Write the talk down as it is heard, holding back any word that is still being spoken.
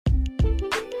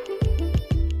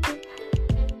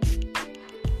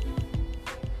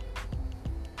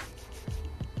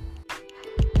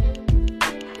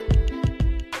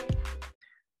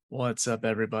What's up,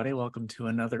 everybody? Welcome to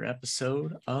another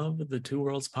episode of the Two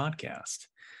Worlds Podcast.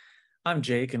 I'm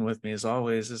Jake, and with me, as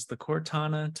always, is the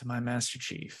Cortana to my Master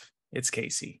Chief. It's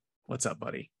Casey. What's up,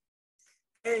 buddy?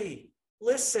 Hey,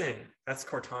 listen. That's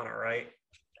Cortana, right?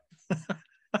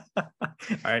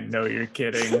 I know you're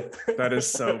kidding. That is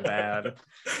so bad.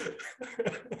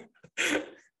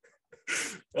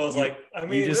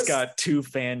 You just got two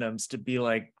fandoms to be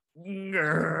like,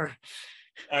 grr.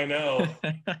 I know.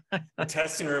 The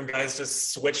testing room guys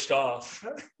just switched off.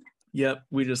 Yep,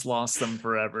 we just lost them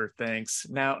forever. Thanks.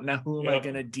 Now who am I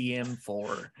gonna DM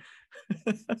for?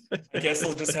 I guess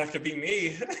it'll just have to be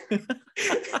me.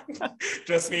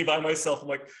 Just me by myself.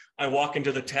 I walk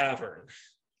into the tavern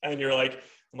and I'm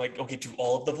like, okay, do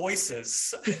all of the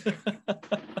voices.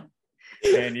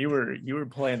 Man, you were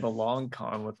playing the long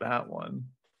con with that one.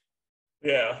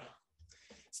 Yeah.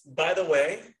 By the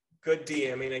way, good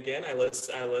DMing again. I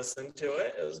listened to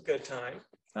it. It was a good time.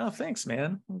 Oh, thanks,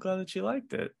 man. I'm glad that you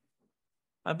liked it.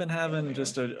 I've been having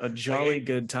just a jolly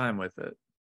good time with it.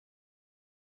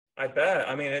 I bet.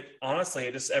 I mean,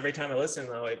 honestly, just every time I listen,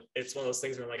 though, it's one of those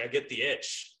things where I get the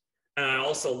itch. And I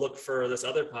also look for this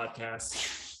other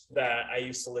podcast that I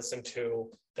used to listen to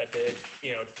that did,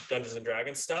 Dungeons and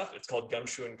Dragons stuff. It's called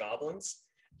Gumshoe and Goblins.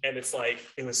 And it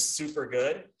was super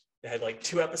good. They had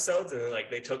 2 episodes, and then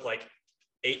they took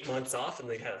 8 months off, and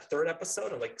they had a 3rd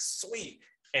episode. I'm sweet.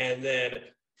 And then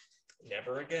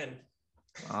never again.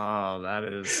 Oh, that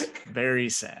is very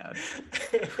sad.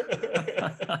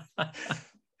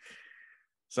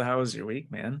 So how was your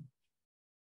week, man?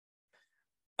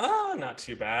 Oh, not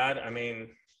too bad. I mean,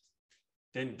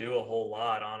 didn't do a whole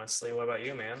lot, honestly. What about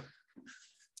you, man?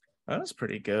 That was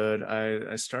pretty good.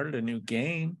 I started a new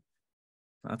game.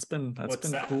 That's been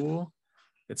cool.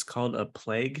 It's called A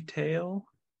Plague Tale.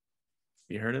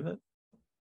 You heard of it?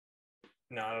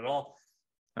 Not at all.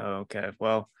 Oh, okay.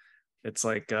 Well, it's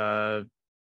like a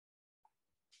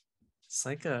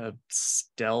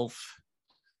stealth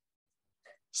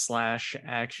 /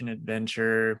 action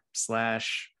adventure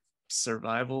 /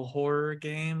 survival horror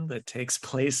game that takes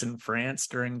place in France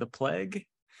during the plague.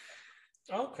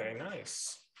 Okay,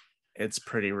 nice. It's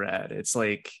pretty rad. It's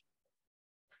I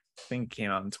think it came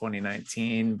out in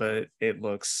 2019, but it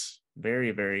looks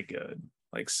very, very good.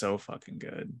 So fucking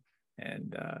good.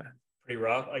 And pretty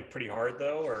rough, pretty hard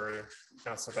though, or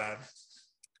not so bad?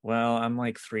 Well, I'm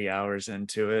 3 hours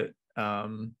into it.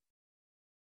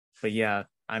 But yeah,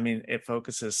 I mean, it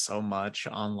focuses so much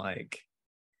on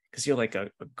because you're a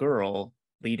girl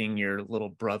leading your little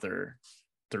brother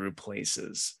through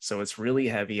places. So it's really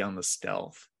heavy on the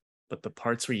stealth. But the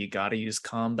parts where you got to use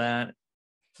combat,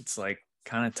 it's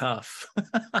kind of tough.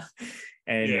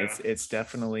 And yeah. It's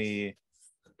definitely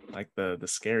the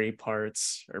scary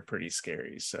parts are pretty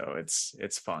scary. So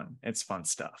it's fun. It's fun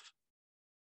stuff.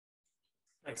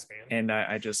 Thanks, man. And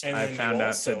I found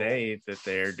out today that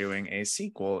they're doing a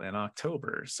sequel in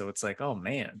October. So it's oh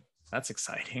man, that's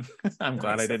exciting. I'm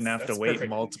glad I didn't have to wait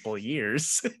multiple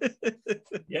years.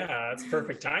 Yeah, that's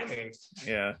perfect timing.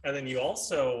 Yeah. And then you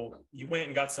went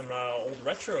and got some old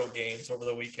retro games over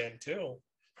the weekend too.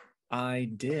 I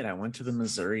did. I went to the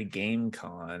Missouri Game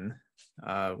Con,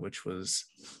 which was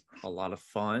a lot of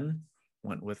fun.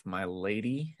 Went with my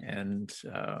lady, and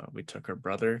we took her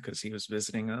brother because he was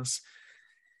visiting us.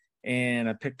 And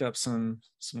I picked up some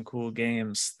cool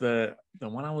games. The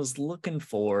one I was looking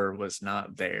for was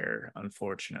not there,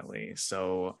 unfortunately.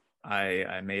 So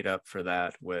I made up for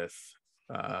that with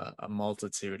a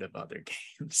multitude of other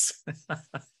games.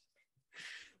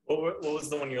 What was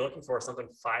the one you're looking for? Something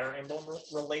Fire Emblem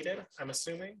related, I'm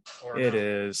assuming? Or it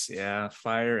is, yeah.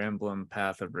 Fire Emblem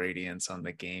Path of Radiance on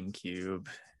the GameCube.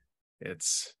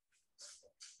 It's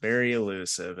very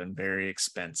elusive and very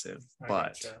expensive,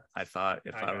 but I thought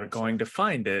if I were going to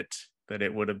find it, that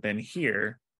it would have been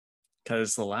here,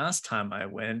 because the last time I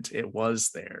went, it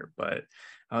was there, but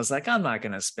I was I'm not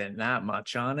going to spend that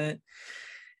much on it,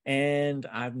 and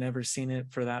I've never seen it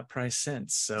for that price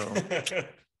since, so.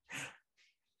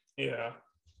 Yeah.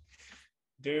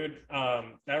 Dude,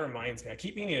 that reminds me, I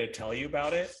keep meaning to tell you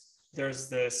about it. There's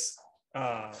this,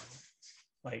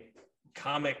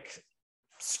 comic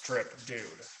strip dude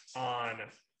on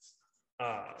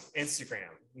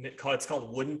Instagram. It's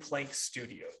called Wooden Plank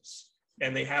Studios,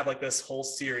 and they have this whole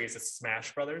series that's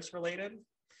Smash Brothers related.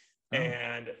 Oh.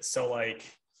 And so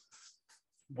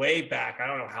way back, I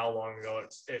don't know how long ago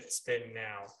it's been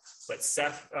now, but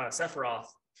Sephiroth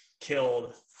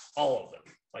killed all of them.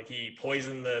 He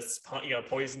poisoned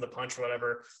poisoned the punch or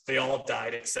whatever. They all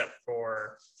died except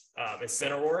for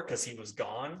Incineroar, because he was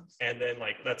gone. And then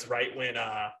that's right when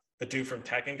the dude from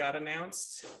Tekken got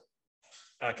announced,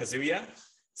 Kazuya.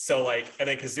 So like, and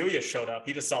then Kazuya showed up.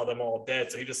 He just saw them all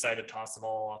dead, so he decided to toss them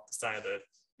all off the side of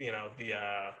the,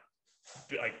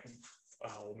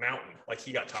 mountain. Like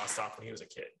he got tossed off when he was a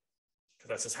kid, because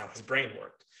that's just how his brain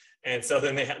worked. And so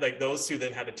then they had like those two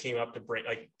then had to team up to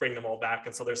bring them all back.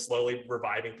 And so they're slowly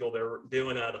reviving people. They're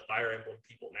doing the Fire Emblem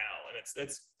people now, and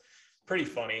it's pretty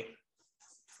funny.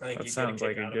 I think that sounds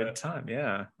like a good time.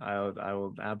 Yeah, I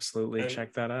will absolutely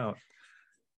check that out.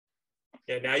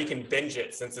 Yeah, now you can binge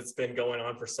it since it's been going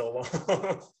on for so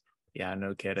long. Yeah,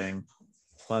 no kidding.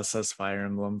 Plus, us Fire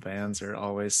Emblem fans are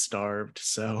always starved,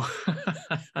 so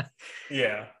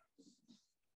yeah.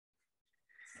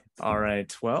 All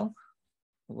right, well,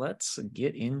 let's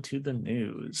get into the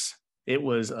news. It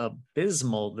was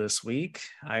abysmal this week.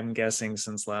 I'm guessing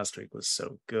since last week was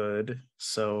so good.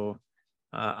 So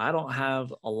I don't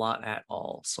have a lot at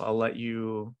all. So I'll let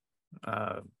you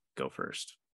go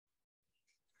first.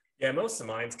 Yeah, most of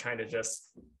mine's kind of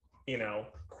just,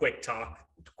 quick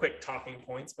talking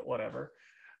points, but whatever.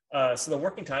 So the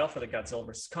working title for the Godzilla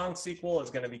vs. Kong sequel is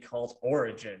going to be called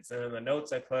Origins. And in the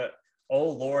notes I put, oh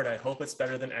Lord, I hope it's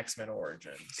better than X-Men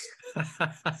Origins.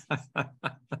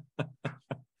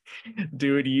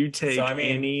 Dude, you take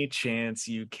any chance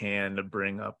you can to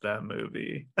bring up that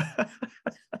movie.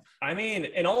 I mean,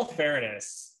 in all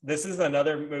fairness, this is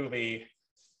another movie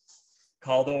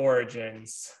called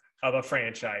Origins of a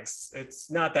franchise.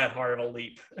 It's not that hard of a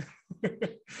leap.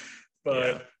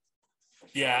 But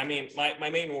yeah, I mean, my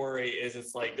main worry is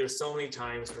it's like there's so many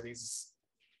times where these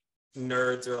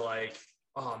nerds are like,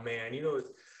 oh man,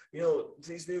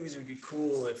 these movies would be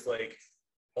cool if like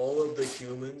all of the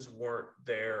humans weren't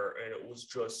there and it was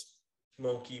just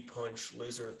Monkey Punch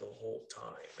Lizard the whole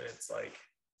time. And it's like,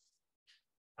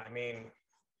 I mean,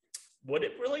 would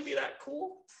it really be that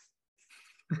cool?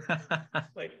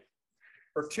 Like,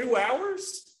 for 2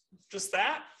 hours? Just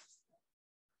that?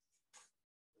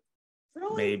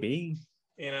 Really? Maybe.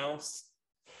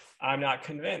 I'm not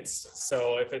convinced.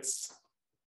 So if it's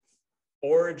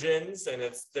Origins and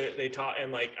they taught,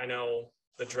 and like I know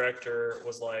the director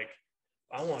was like,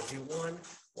 I want to do one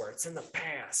where it's in the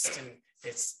past and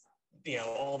it's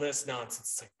all this nonsense.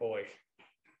 It's like, boy,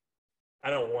 I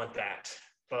don't want that.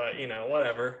 But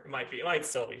whatever. It might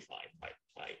still be fine.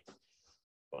 Might.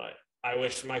 But I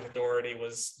wish Michael Dougherty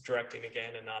was directing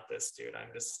again and not this dude. I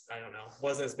don't know.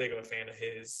 Wasn't as big of a fan of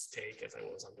his take as I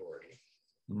was on Dougherty.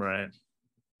 Right.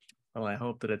 Well, I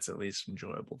hope that it's at least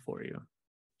enjoyable for you.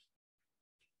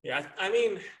 Yeah, I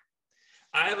mean,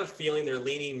 I have a feeling they're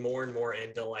leaning more and more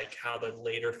into like how the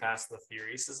later Fast and the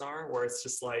Furiouses are, where it's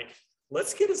just like,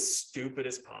 let's get as stupid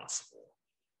as possible.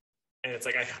 And it's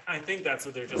like, I think that's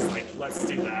what they're just like, let's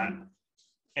do that.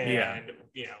 And,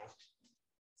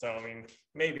 so, I mean,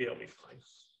 maybe it'll be fine.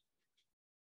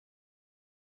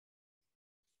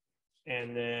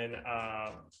 And then,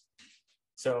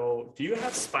 so do you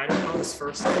have Spider-Punk's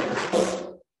first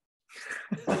appearance?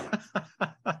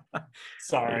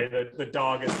 Sorry, the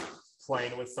dog is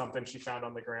playing with something she found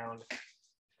on the ground.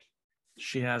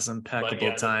 She has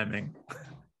impeccable timing.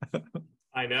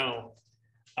 I know.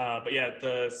 But yeah,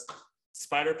 the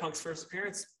Spider-Punk's first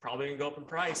appearance probably gonna go up in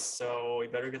price, so you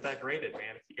better get that graded,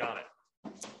 man, if you got it.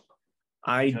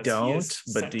 I don't,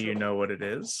 but do you know what it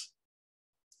is?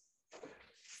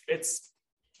 It's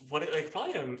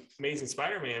probably an Amazing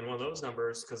Spider-Man, one of those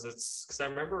numbers, because I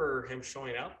remember him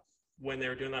showing up when they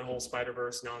were doing that whole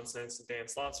Spider-Verse nonsense and Dan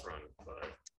Slott's run. But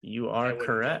you are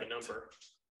correct.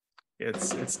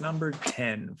 It's number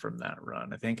 10 from that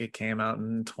run. I think it came out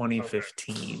in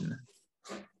 2015.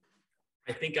 Okay.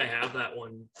 I think I have that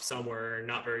one somewhere in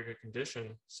not very good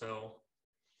condition. So,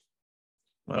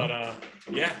 well, but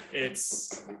yeah,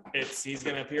 it's he's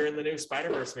gonna appear in the new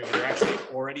Spider-Verse movie. They actually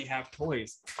already have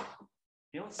toys.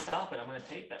 You don't stop it. I'm gonna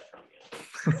take that from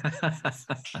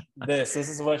you. This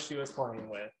is what she was playing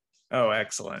with. Oh,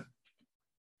 excellent.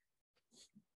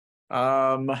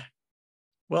 Well,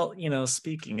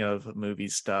 speaking of movie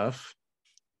stuff,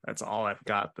 that's all I've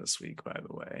got this week, by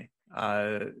the way.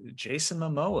 Jason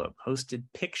Momoa posted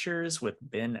pictures with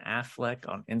Ben Affleck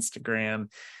on Instagram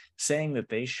saying that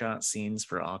they shot scenes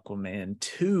for Aquaman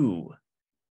 2.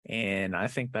 And I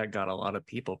think that got a lot of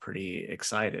people pretty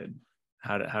excited.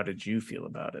 How did you feel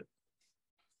about it?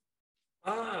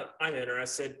 I'm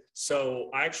interested. So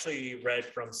I actually read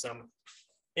from some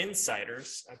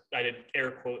insiders. I did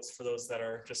air quotes for those that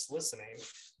are just listening.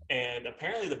 And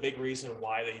apparently the big reason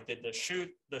why they did the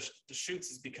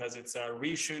shoots is because it's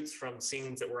reshoots from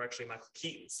scenes that were actually Michael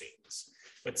Keaton scenes.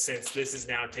 But since this is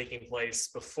now taking place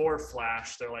before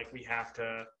Flash, they're like, we have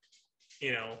to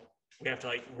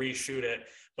like reshoot it.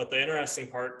 But the interesting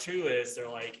part too is they're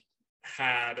like,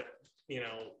 had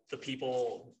the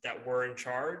people that were in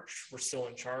charge were still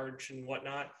in charge and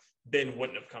whatnot, Ben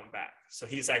wouldn't have come back. So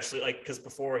he's actually like, because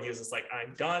before he was just like,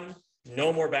 I'm done,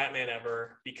 no more Batman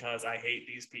ever because I hate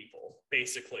these people,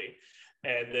 basically.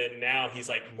 And then now he's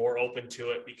like more open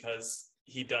to it because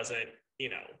he doesn't, he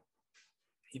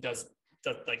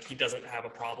doesn't have a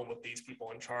problem with these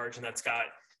people in charge. And that's got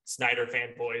Snyder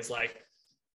fanboys like,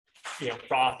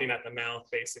 frothing at the mouth,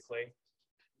 basically.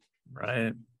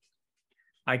 Right.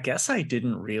 I guess I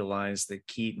didn't realize that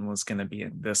Keaton was going to be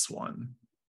in this one.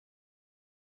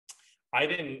 I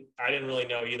didn't really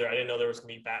know either. I didn't know there was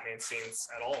going to be Batman scenes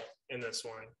at all in this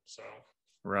one. So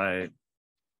right.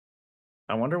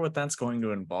 I wonder what that's going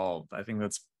to involve. I think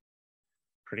that's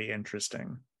pretty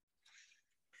interesting.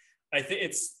 I think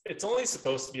it's only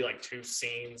supposed to be like 2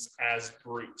 scenes as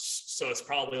Bruce. So it's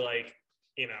probably like,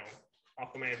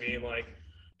 Aquaman being like,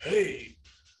 hey,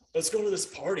 let's go to this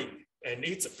party and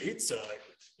eat some pizza,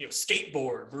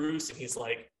 skateboard, Bruce. And he's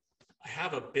like, I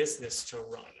have a business to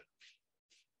run.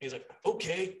 He's like,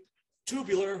 okay,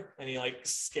 tubular. And he like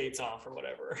skates off or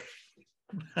whatever.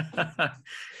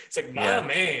 It's like, my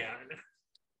man.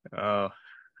 Oh.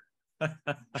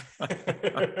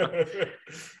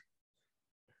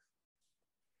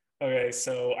 Okay,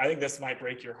 so I think this might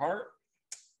break your heart,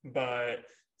 but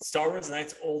Star Wars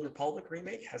Knights Old Republic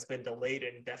remake has been delayed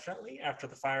indefinitely after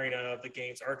the firing of the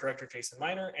game's art director Jason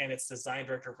Miner and its design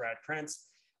director Brad Prince.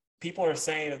 People are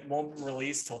saying it won't be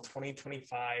released till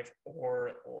 2025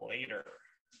 or later.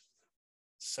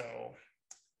 So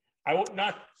I would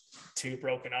not too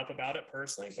broken up about it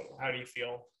personally, but how do you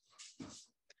feel?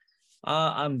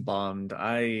 I'm bummed.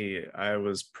 I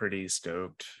was pretty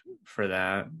stoked for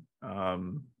that.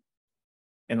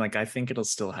 And like I think it'll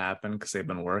still happen because they've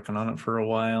been working on it for a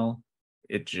while.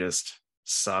 It just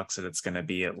sucks that it's going to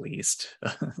be at least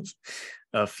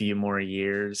a few more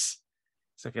years.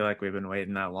 So I feel like we've been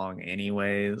waiting that long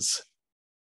anyways.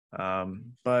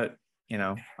 But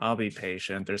I'll be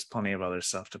patient. There's plenty of other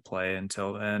stuff to play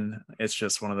until then. It's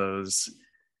just one of those.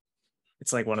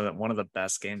 It's like one of the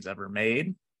best games ever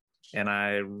made, and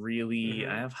I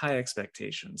have high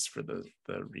expectations for the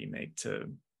remake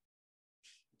to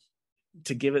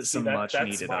give it some much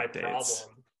needed updates.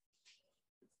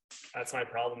 That's my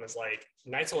problem is like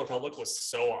Knights of the Republic was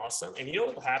so awesome. And you know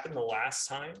what happened the last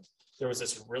time? There was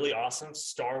this really awesome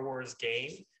Star Wars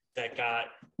game that got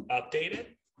updated.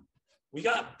 We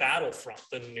got Battlefront,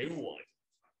 the new one.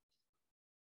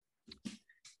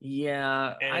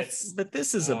 Yeah, but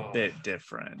this is a bit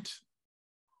different.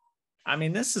 I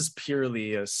mean, this is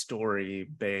purely a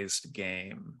story-based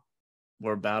game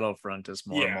where Battlefront is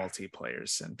more multiplayer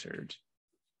centered.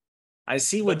 I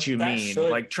see what you mean.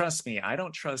 Like, trust me, I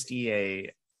don't trust EA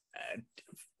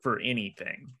for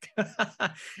anything.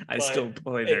 I still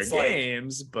play their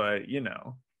games, but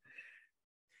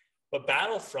But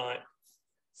Battlefront,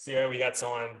 see, we got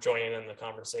someone joining in the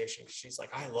conversation. She's like,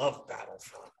 I love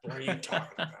Battlefront. What are you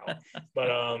talking about?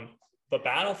 But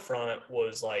Battlefront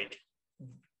was like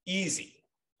easy.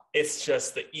 It's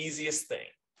just the easiest thing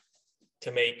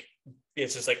to make.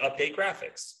 It's just like update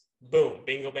graphics. Boom,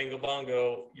 bingo, bango,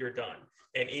 bongo, you're done.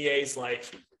 And EA's like,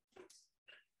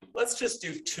 let's just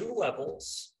do 2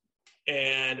 levels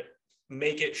and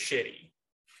make it shitty.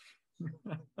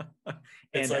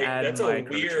 It's like that's a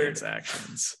weird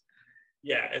transactions.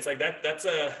 Yeah, it's like that's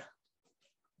a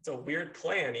weird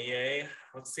plan, EA.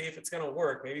 Let's see if it's gonna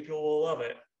work. Maybe people will love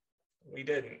it. We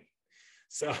didn't.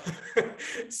 So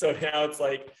now it's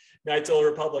like Knights of the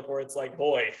Republic where it's like,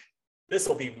 boy, this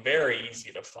will be very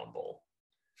easy to fumble.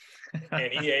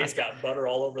 And EA's got butter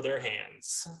all over their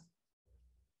hands.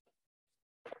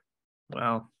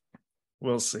 Well,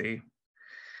 we'll see.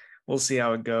 We'll see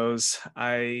how it goes.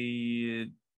 I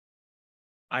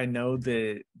know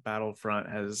that Battlefront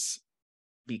has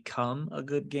become a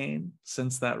good game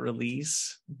since that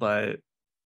release, but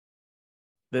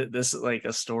this like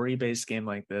a story-based game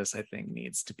like this, I think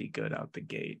needs to be good out the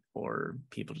gate, or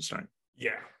people just aren't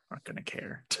gonna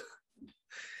care.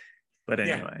 But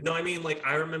anyway, no, I mean, like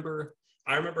I remember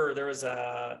there was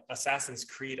a Assassin's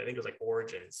Creed. I think it was like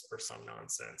Origins or some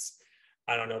nonsense.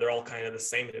 I don't know. They're all kind of the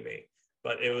same to me.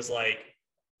 But it was like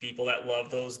people that love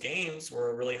those games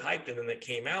were really hyped, and then it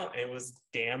came out and it was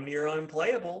damn near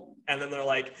unplayable. And then they're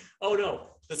like, "Oh no,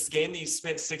 this game that you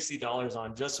spent $60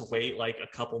 on, just wait like a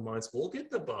couple months. We'll get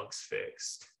the bugs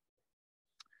fixed."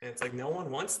 And it's like no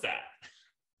one wants that.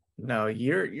 No,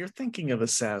 you're thinking of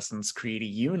Assassin's Creed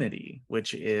Unity,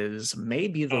 which is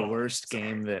maybe the worst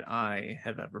game that I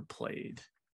have ever played.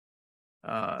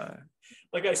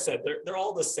 Like I said, they're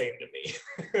all the same to me.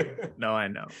 No, I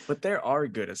know, but there are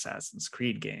good Assassin's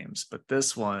Creed games, but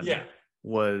this one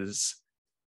was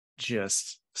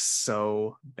just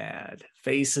so bad.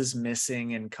 Faces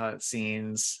missing in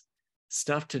cutscenes,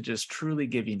 stuff to just truly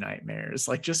give you nightmares,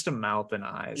 like just a mouth and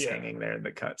eyes hanging there in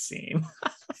the cutscene.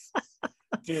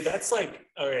 Dude, that's like,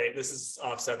 okay, this is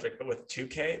off subject, but with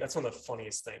 2K, that's one of the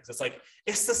funniest things. It's like,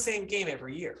 it's the same game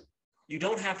every year. You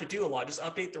don't have to do a lot. Just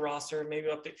update the roster, maybe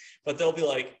update, but they'll be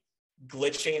like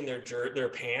glitching in their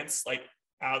pants, like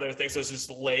out of their thing. So it's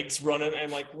just legs running. I'm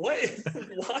like, what?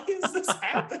 Why is this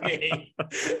happening?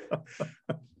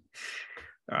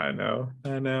 I know.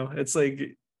 It's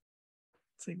like,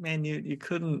 man, you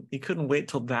couldn't wait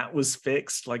till that was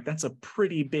fixed. Like, that's a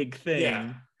pretty big thing.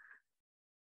 Yeah.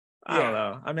 I don't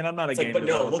know. I mean, I'm not a game but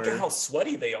developer. No, look at how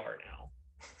sweaty they are now.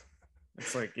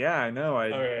 It's like, yeah, I know.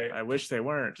 I wish they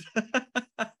weren't.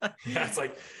 Yeah, it's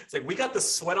like we got the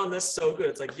sweat on this so good.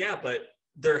 It's like, yeah, but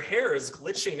their hair is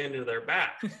glitching into their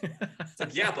back. It's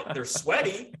like, yeah, but they're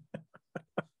sweaty.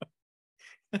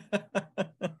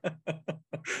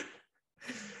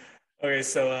 Okay,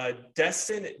 so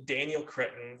Destin Daniel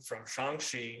Cretton from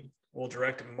Shang-Chi will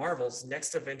direct Marvel's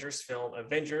next Avengers film,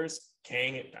 Avengers: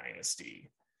 Kang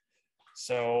Dynasty.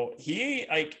 So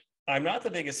I'm not the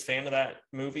biggest fan of that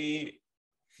movie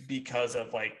because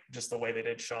of like just the way they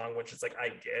did Shang, which is like, I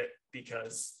get,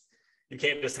 because you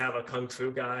can't just have a kung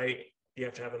fu guy, you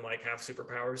have to have him like have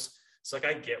superpowers. So like,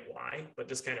 I get why, but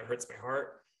just kind of hurts my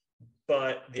heart.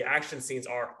 But the action scenes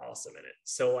are awesome in it.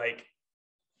 So like,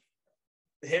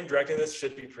 him directing this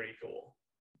should be pretty cool.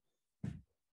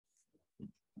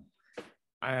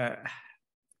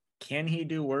 Can he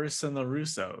do worse than the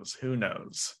Russos? Who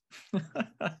knows?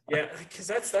 Yeah, because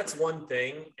that's one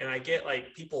thing, and I get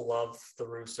like people love the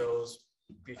Russos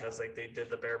because like they did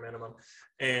the bare minimum,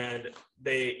 and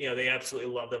they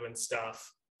absolutely love them and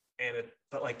stuff.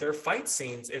 But like their fight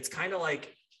scenes, it's kind of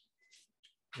like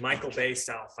Michael Bay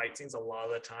style fight scenes a lot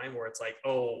of the time, where it's like,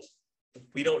 oh,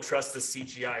 we don't trust the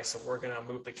CGI, so we're gonna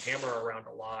move the camera around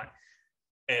a lot,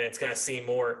 and it's gonna seem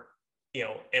more,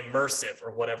 immersive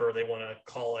or whatever they want to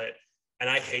call it. And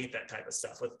I hate that type of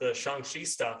stuff. With the Shang-Chi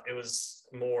stuff, it was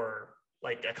more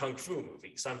like a kung fu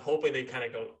movie. So I'm hoping they kind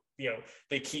of go,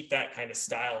 they keep that kind of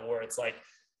style where it's like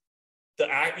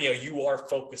you are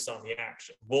focused on the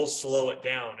action. We'll slow it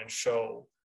down and show,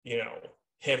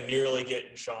 him nearly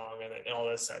getting Shang and all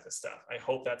this type of stuff. I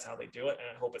hope that's how they do it.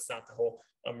 And I hope it's not the whole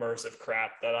immersive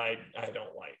crap that I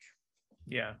don't like.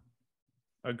 Yeah,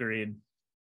 agreed.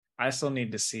 I still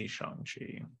need to see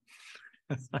Shang-Chi.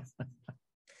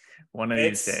 One of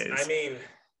these days. I mean,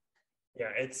 yeah,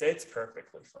 it's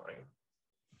perfectly fine.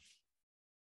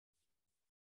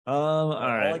 All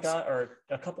right. All I got are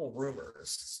a couple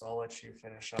rumors, so I'll let you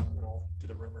finish up and I'll do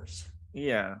the rumors.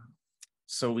 Yeah.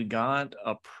 So we got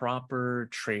a proper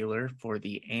trailer for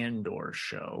the Andor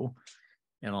show,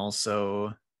 and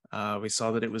also we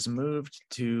saw that it was moved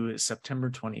to September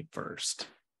 21st.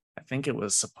 I think it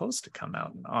was supposed to come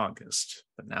out in August,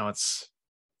 but now it's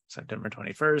September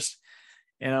 21st,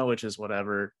 which is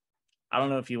whatever. I don't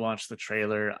know if you watched the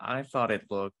trailer. I thought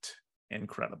it looked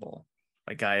incredible.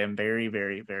 Like, I am very,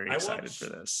 very, very excited for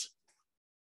this.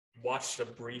 I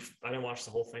didn't watch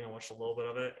the whole thing. I watched a little bit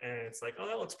of it, and it's like, oh,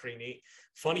 that looks pretty neat.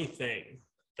 Funny thing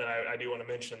that I do want to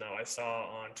mention, though, I saw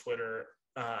on Twitter,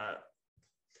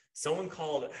 someone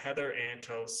called Heather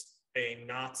Antos a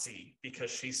Nazi because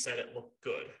she said it looked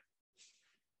good.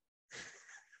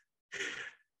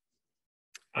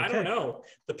 Okay. I don't know.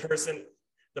 The person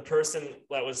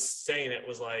that was saying it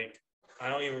was like, I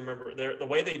don't even remember. The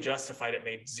way they justified it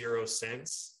made zero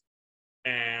sense.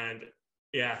 And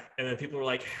yeah, and then people were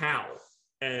like, how?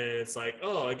 And it's like,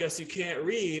 oh, I guess you can't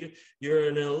read. You're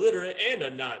an illiterate and a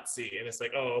Nazi. And it's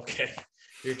like, oh, okay.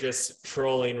 You're just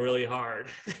trolling really hard.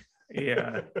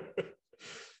 Yeah.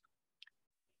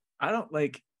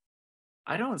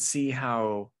 I don't see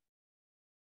how,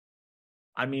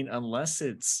 I mean, unless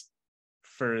it's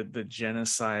for the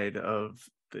genocide of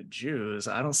the Jews,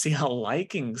 I don't see how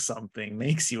liking something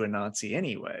makes you a Nazi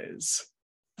anyways.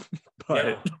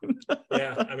 But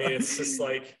yeah, I mean, it's just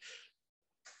like,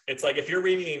 it's like if you're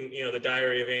reading, the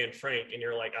Diary of Anne Frank and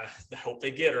you're like, I hope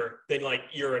they get her, then like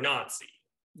you're a Nazi.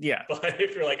 Yeah. But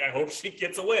if you're like, I hope she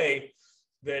gets away,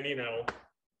 then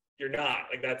you're not.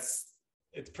 Like,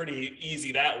 it's pretty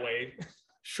easy that way.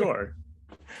 Sure.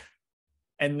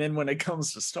 And then when it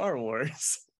comes to Star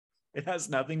Wars, it has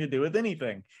nothing to do with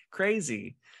anything.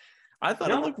 Crazy. I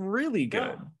thought it looked really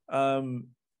good. No.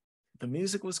 The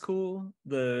music was cool.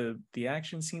 The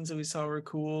action scenes that we saw were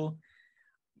cool.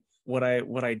 What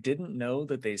I didn't know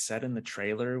that they said in the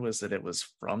trailer was that it was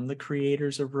from the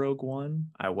creators of Rogue One.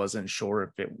 I wasn't sure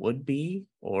if it would be,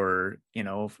 or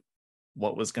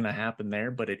what was going to happen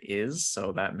there, but it is.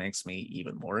 So that makes me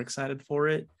even more excited for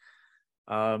it.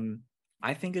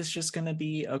 I think it's just gonna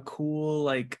be a cool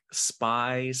like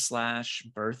spy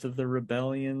 / Birth of the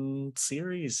Rebellion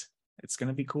series. It's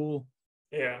gonna be cool.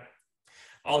 Yeah.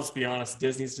 I'll just be honest,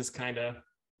 Disney's just kind of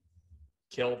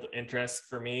killed interest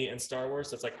for me in Star Wars.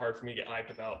 So it's like hard for me to get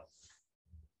hyped about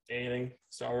anything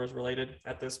Star Wars related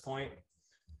at this point.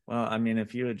 Well, I mean,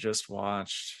 if you had just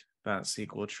watched that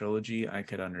sequel trilogy, I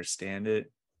could understand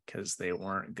it because they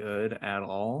weren't good at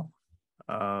all.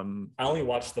 I only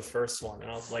watched the first one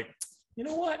and I was like, you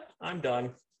know what? I'm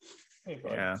done. Hey,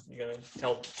 bud, Yeah. you gonna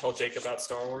tell Jake about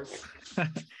Star Wars?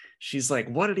 She's like,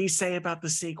 what did he say about the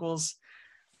sequels?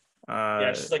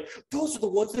 Yeah, she's like, those are the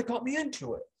ones that got me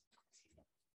into it.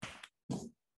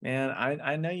 Man,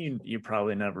 I know you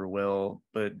probably never will,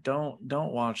 but don't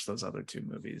watch those other two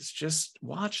movies. Just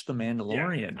watch The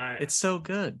Mandalorian. Yeah, it's so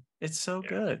good. It's so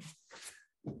good.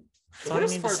 That's the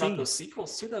worst part about those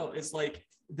sequels too, though, is like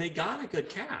they got a good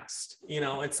cast. You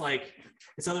know, it's like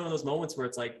it's another one of those moments where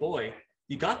it's like, boy,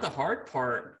 you got the hard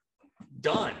part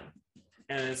done,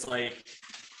 and it's like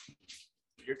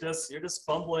you're just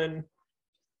fumbling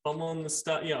the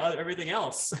stuff, you know, everything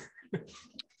else.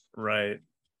 Right.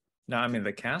 No, I mean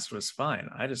the cast was fine.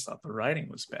 I just thought the writing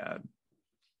was bad.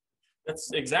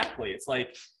 That's exactly. It's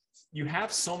like you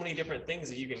have so many different things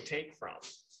that you can take from,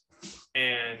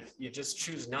 and you just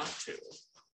choose not to.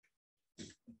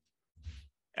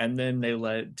 And then they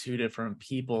let two different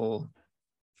people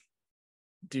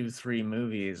do 3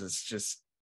 movies. It's just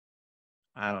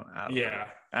I don't know.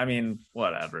 I mean,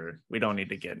 whatever. We don't need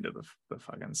to get into the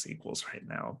fucking sequels right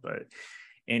now, but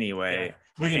anyway,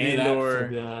 we can do that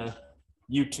for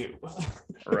YouTube.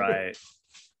 Right.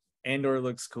 Andor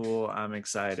looks cool. I'm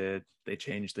excited. They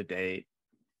changed the date,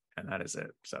 and that is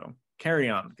it. So carry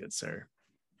on, good sir.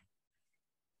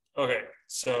 Okay,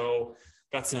 so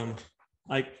got some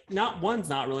one's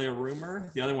not really a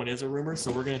rumor. The other one is a rumor.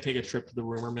 So we're gonna take a trip to the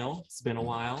rumor mill. It's been a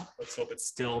while. Let's hope it's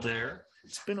still there.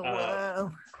 It's been a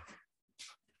while.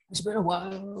 It's been a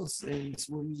while since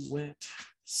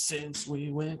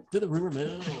we went to the rumor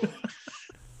mill.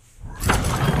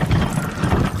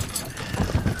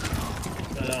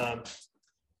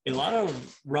 A lot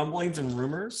of rumblings and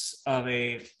rumors of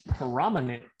a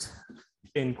prominent,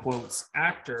 in quotes,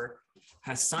 actor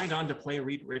has signed on to play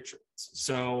Reed Richards.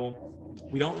 So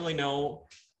we don't really know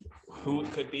who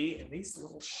it could be. And these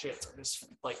little shits are just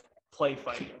like play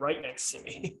fighting right next to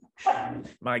me.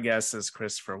 My guess is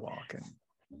Christopher Walken.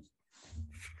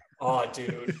 Oh,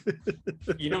 dude.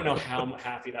 You don't know how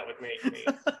happy that would make me.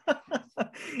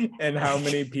 And how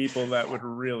many people that would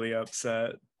really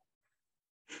upset.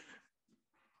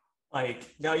 Like,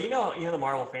 now, you know the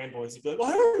Marvel fanboys would be like, well,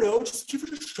 I don't know, just give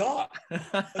it a shot.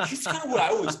 Like, he's kind of what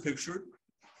I always pictured.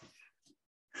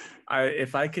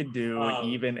 If I could do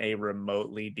even a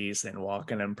remotely decent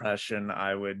Walken impression,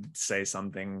 I would say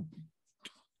something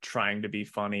trying to be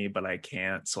funny, but I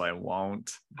can't, so I won't.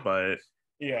 But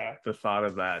yeah, the thought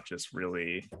of that just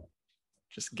really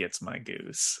just gets my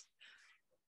goose.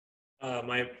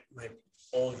 My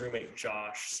old roommate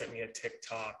Josh sent me a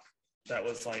TikTok that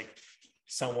was like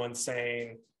someone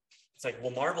saying, it's like,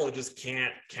 well, Marvel just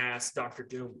can't cast Doctor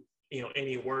Doom, you know,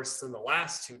 any worse than the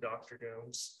last 2 Doctor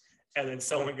Dooms. And then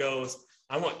someone goes,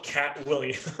 I want Cat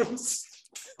Williams.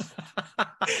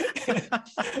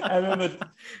 And then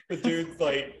the dude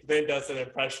like then does an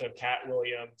impression of Cat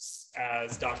Williams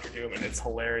as Doctor Doom, and it's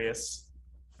hilarious.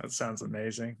 That sounds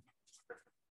amazing.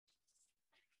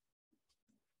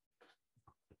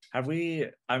 I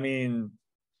mean,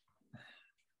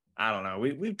 I don't know.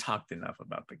 We've talked enough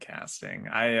about the casting.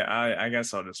 I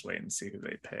guess I'll just wait and see who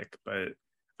they pick. But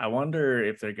I wonder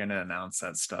if they're gonna announce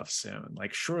that stuff soon.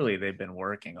 Like, surely they've been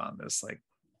working on this. Like,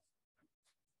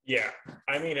 yeah.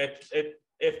 I mean,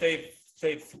 if they've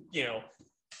you know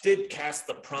did cast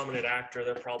the prominent actor,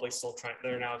 they're probably still trying.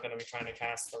 They're now going to be trying to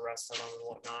cast the rest of them and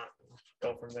whatnot. And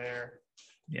go from there.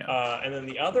 Yeah. And then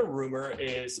the other rumor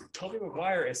is Tobey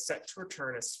Maguire is set to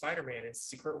return as Spider-Man in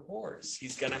Secret Wars.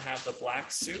 He's going to have the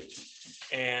black suit,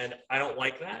 and I don't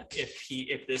like that.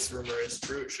 If this rumor is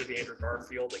true, it should be Andrew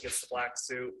Garfield that gets the black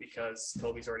suit because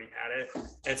Tobey's already had it. And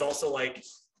it's also like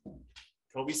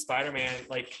Tobey's Spider-Man,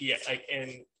 like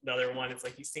in the other one, it's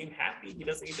like he seemed happy. He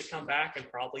doesn't need to come back and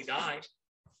probably die.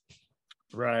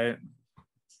 Right.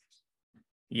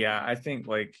 Yeah, I think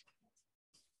like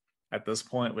at this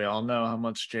point, we all know how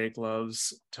much Jake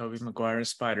loves Tobey Maguire's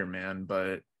Spider-Man,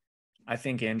 but I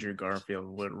think Andrew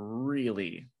Garfield would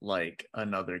really like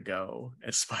another go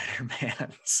at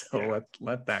Spider-Man. So yeah.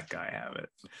 let that guy have it.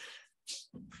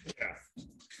 Yeah.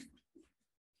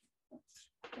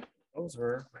 Those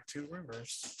were my 2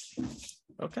 rumors.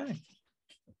 Okay.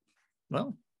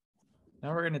 Well,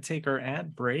 now we're going to take our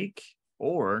ad break.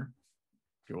 Or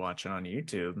if you're watching on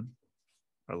YouTube,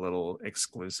 a little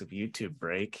exclusive YouTube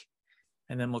break,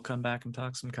 and then we'll come back and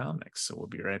talk some comics. So we'll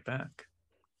be right back.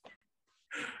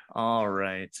 All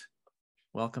right.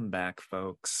 Welcome back,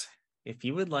 folks. If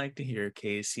you would like to hear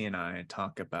Casey and I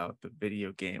talk about the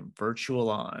video game Virtual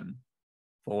On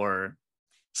for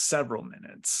several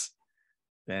minutes,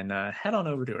 then head on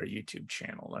over to our YouTube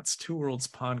channel. That's Two Worlds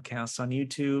Podcast on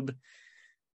YouTube,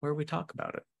 where we talk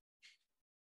about it.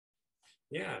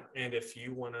 Yeah, and if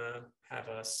you want to have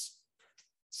us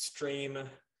stream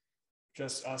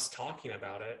just us talking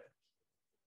about it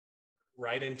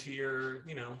right into your,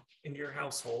 into your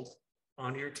household,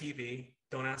 onto your TV.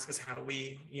 Don't ask us how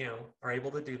we, are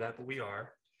able to do that, but we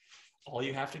are. All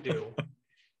you have to do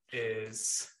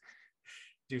is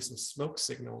do some smoke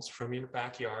signals from your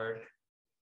backyard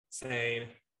saying,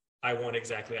 I want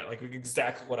exactly that, like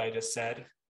exactly what I just said,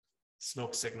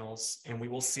 smoke signals, and we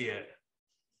will see it.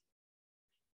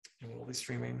 And we'll be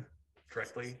streaming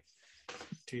directly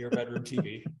to your bedroom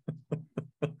TV.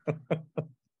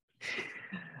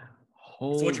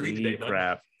 Holy so what you read today,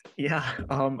 crap. Bud? Yeah,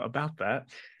 about that.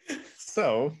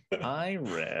 So I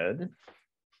read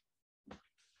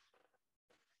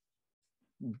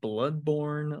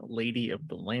Bloodborne, Lady of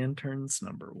the Lanterns,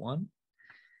 #1,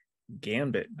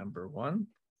 Gambit, #1,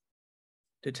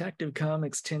 Detective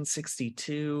Comics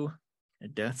 1062,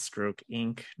 Deathstroke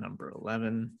Inc.,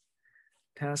 #11,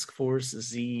 Task Force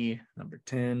Z,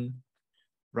 #10,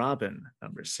 Robin,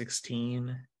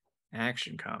 #16,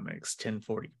 Action Comics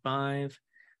 1045,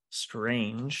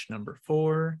 Strange,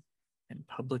 #4, and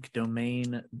Public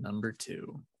Domain,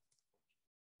 #2.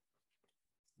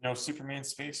 No Superman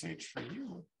Space Age for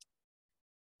you.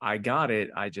 I got it.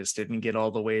 I just didn't get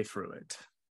all the way through it.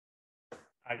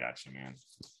 I got you, man.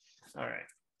 All right.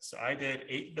 So I did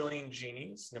 8 Billion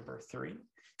Genies, #3,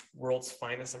 World's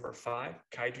Finest, #5,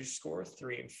 Kaiju Score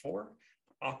 3 and 4,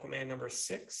 Aquaman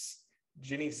 #6,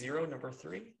 Genie Zero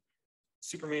 #3,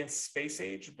 Superman Space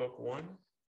Age Book 1,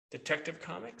 Detective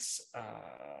Comics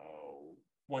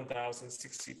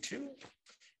 1062,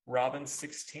 Robin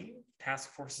 16, Task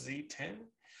Force Z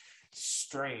 10,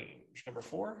 Strange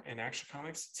 #4, and Action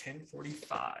Comics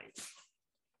 1045.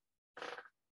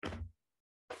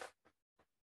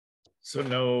 So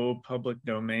no Public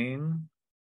Domain?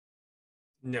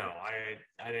 No, I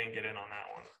didn't get in on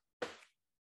that one.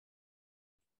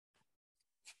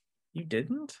 You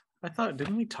didn't? I thought,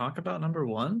 didn't we talk about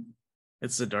 #1?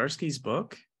 It's Zdarsky's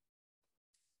book?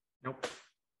 Nope.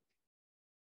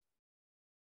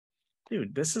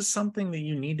 Dude, this is something that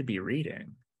you need to be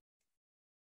reading.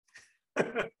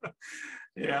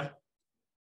 Yeah.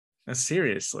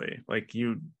 Seriously, like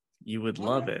you would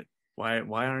love it. Why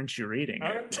aren't you reading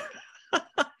it?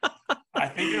 I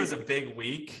think it was a big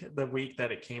week, the week that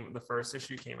the first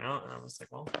issue came out, and I was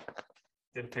like, well,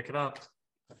 didn't pick it up.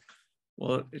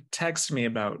 Well, text me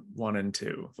about 1 and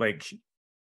 2. Like,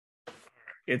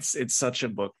 it's such a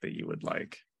book that you would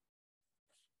like.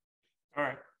 All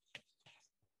right.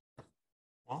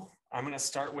 Well, I'm going to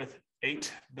start with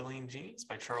 8 Billion Genies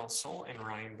by Charles Soule and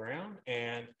Ryan Brown.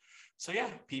 And so, yeah,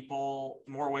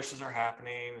 more wishes are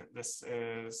happening. This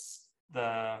is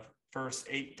the first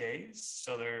 8 days.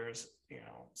 So there's,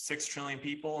 6 trillion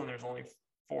people, and there's only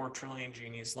 4 trillion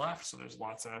genies left. So there's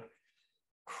lots of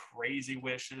crazy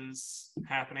wishes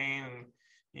happening, and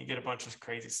you get a bunch of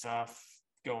crazy stuff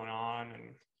going on.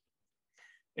 And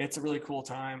it's a really cool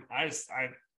time. I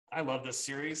love this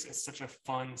series. It's such a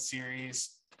fun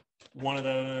series. One of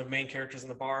the main characters in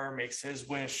the bar makes his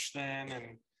wish then,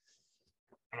 and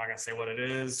I'm not going to say what it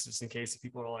is, just in case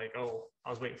people are like, oh, I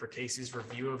was waiting for Casey's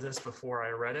review of this before I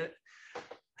read it.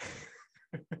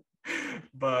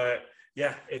 But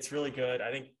yeah, it's really good.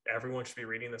 I think everyone should be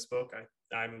reading this book.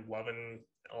 I'm loving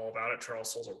all about it.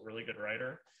 Charles Soule's a really good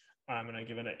writer. I'm going to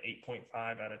give it an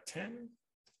 8.5 out of 10.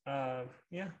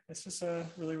 Yeah, it's just a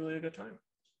really, really good time.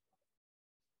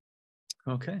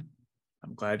 Okay.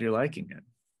 I'm glad you're liking it.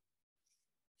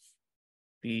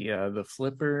 The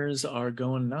flippers are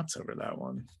going nuts over that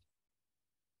one.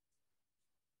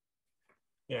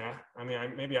 Yeah, I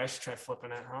mean, maybe I should try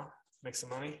flipping it, huh? Make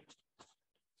some money.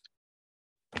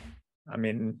 I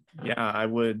mean, yeah, I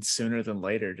would sooner than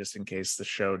later, just in case the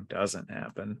show doesn't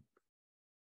happen.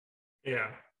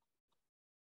 Yeah.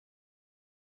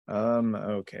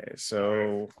 Okay,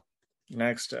 so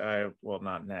first I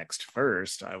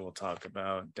will talk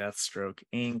about Deathstroke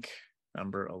Inc.,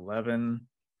 #11.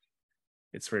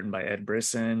 It's written by Ed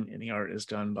Brisson, and the art is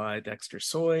done by Dexter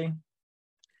Soy.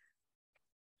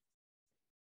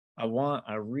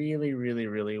 I really, really,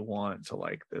 really want to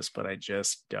like this, but I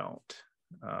just don't.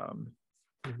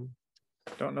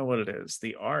 Don't know what it is.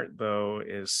 The art, though,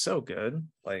 is so good.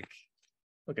 Like,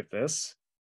 look at this.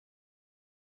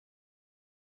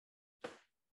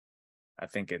 I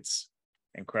think it's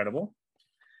incredible.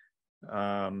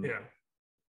 Yeah.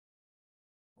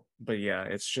 But yeah,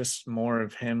 it's just more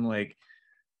of him like,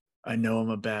 I know I'm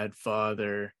a bad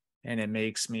father, and it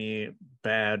makes me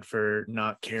bad for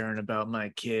not caring about my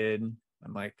kid.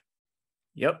 I'm like,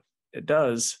 yep, it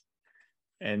does.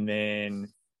 And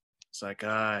then it's like,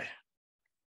 I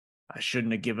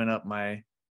shouldn't have given up my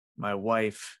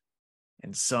wife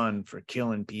and son for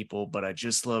killing people, but I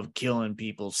just love killing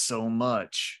people so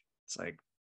much. It's like,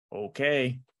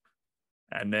 okay.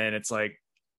 And then it's like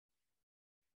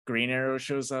Green Arrow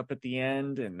shows up at the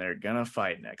end and they're gonna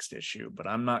fight next issue, but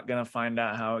I'm not gonna find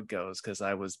out how it goes because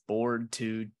I was bored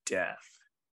to death.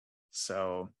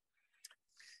 So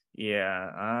yeah,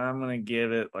 I'm gonna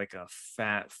give it like a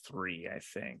fat 3, I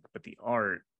think. But the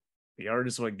art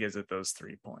is what gives it those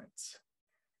 3 points.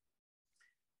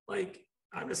 Like,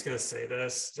 I'm just gonna say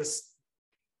this, just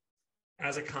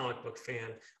as a comic book fan,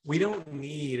 we don't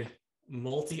need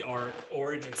multi-arc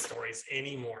origin stories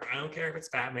anymore. I don't care if it's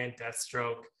Batman,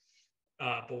 Deathstroke,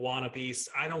 Bawana Beast.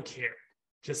 I don't care.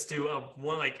 Just do a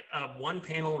one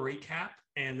panel recap,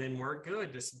 and then we're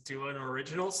good. Just do an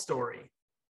original story.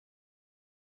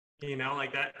 You know,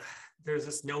 like that. There's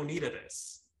just no need of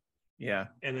this. Yeah.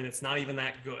 And then it's not even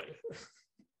that good.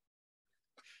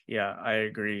 Yeah, I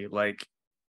agree. Like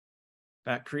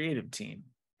that creative team,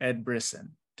 Ed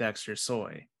Brisson, Dexter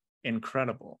Soy,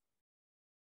 incredible.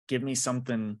 Give me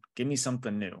something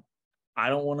new. I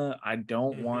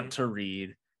don't want to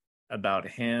read about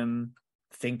him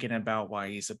thinking about why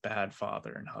he's a bad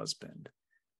father and husband.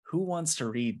 Who wants to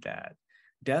read that?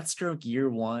 Deathstroke year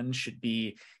 1 should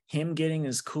be him getting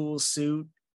his cool suit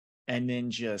and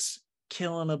then just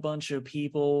killing a bunch of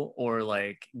people or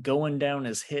like going down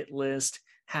his hit list,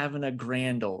 having a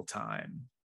grand old time.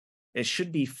 It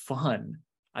should be fun.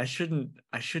 I shouldn't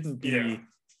be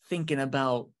thinking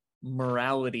about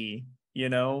morality,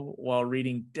 while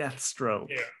reading Deathstroke.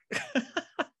 Yeah.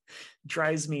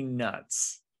 Drives me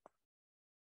nuts.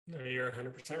 No, you're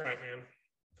 100% right, man.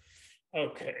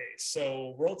 Okay,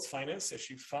 so World's Finest,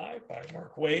 issue 5 by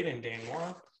Mark Waid and Dan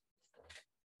Mora.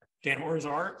 Dan Mora's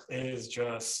art is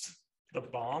just the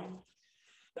bomb.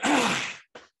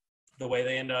 The way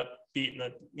they end up beating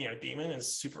the demon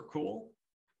is super cool.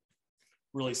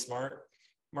 Really smart.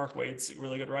 Mark Waid's a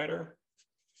really good writer.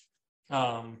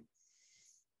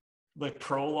 The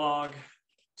prologue,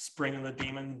 bringing the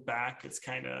demon back, it's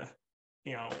kind of,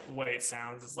 the way it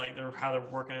sounds. It's like how they're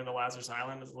working into Lazarus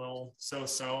Island is a little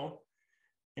so-so,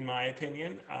 in my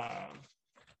opinion.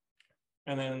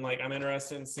 And then like I'm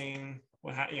interested in seeing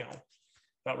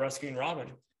about rescuing Robin.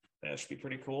 That should be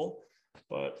pretty cool.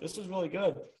 But this was really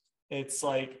good. It's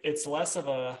like it's less of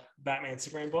a Batman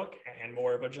Superman book and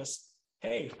more of a just,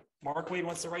 hey, Mark Waid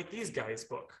wants to write these guys'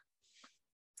 book.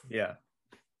 Yeah.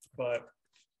 But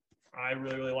I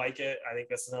really, really like it. I think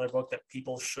this is another book that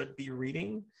people should be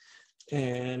reading.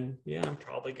 And yeah, I'm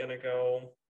probably gonna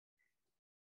go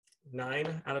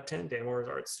 9 out of 10. Dan Mora's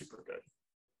art's super good.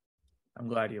 I'm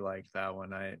glad you liked that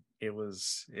one. It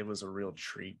was a real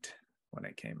treat when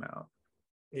it came out.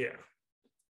 Yeah.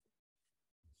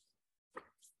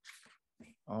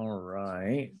 All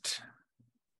right.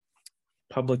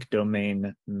 Public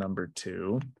domain number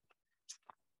 2.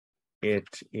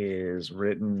 It is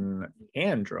written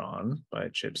and drawn by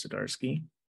Chip Zdarsky.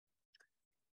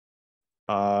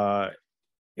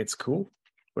 It's cool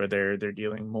where they're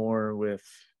dealing more with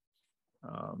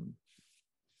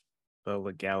the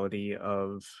legality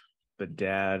of the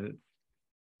dad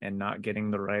and not getting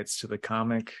the rights to the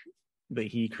comic that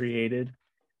he created.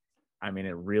 I mean,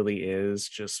 it really is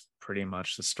just pretty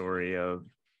much the story of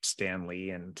Stan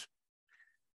Lee and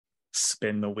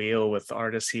spin the wheel with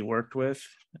artists he worked with.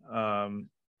 But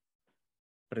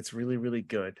it's really, really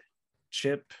good.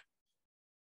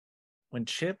 When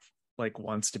Chip like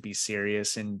wants to be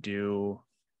serious and do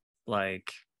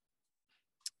like,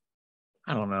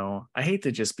 I don't know, I hate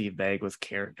to just be vague with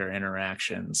character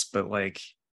interactions, but like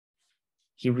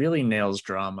he really nails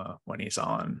drama when he's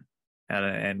on.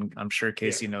 And I'm sure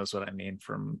Casey knows what I mean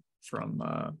from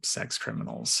Sex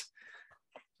Criminals.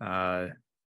 He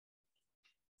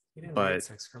didn't write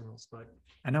Sex Criminals, but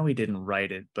I know he didn't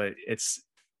write it, but it's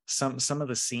some of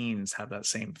the scenes have that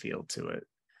same feel to it.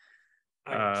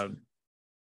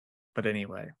 But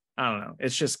anyway, I don't know.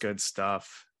 It's just good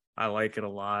stuff. I like it a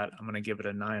lot. I'm gonna give it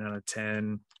a 9 out of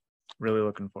 10. Really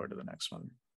looking forward to the next one.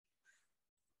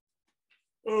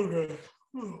 Okay.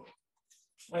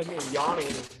 I mean, yawning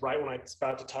right when I was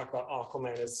about to talk about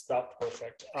Aquaman is about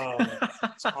perfect.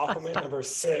 So Aquaman number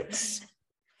 6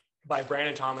 by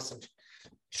Brandon Thomas and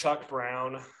Chuck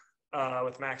Brown,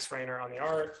 with Max Rainer on the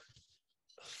art.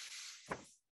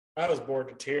 I was bored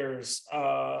to tears.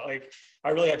 Like, I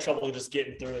really had trouble just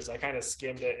getting through this. I kind of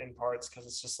skimmed it in parts because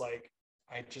it's just like,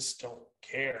 I just don't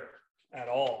care at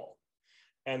all.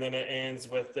 And then it ends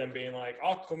with them being like,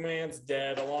 Aquaman's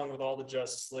dead along with all the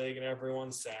Justice League and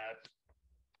everyone's sad.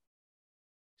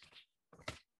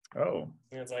 Oh.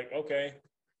 And it's like, okay,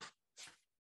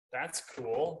 that's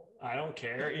cool. I don't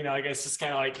care. You know, I guess it's just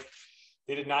kind of like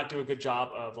they did not do a good job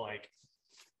of like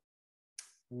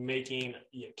making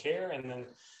you care. And then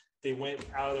they went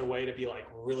out of their way to be like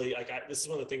really like, this is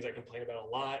one of the things I complain about a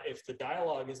lot. If the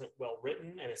dialogue isn't well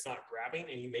written and it's not grabbing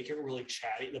and you make it really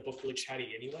chatty, the book really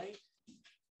chatty anyway,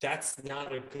 that's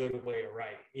not a good way to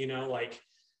write. You know, like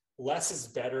less is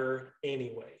better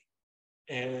anyway.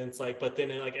 And it's like, but then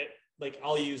like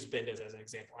I'll use Bendis as an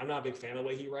example. I'm not a big fan of the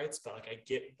way he writes, but like I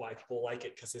get why people like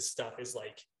it because his stuff is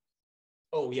like,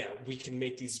 oh yeah, we can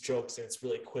make these jokes and it's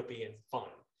really quippy and fun.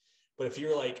 But if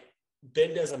you're like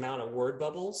Bendis amount of word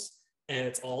bubbles and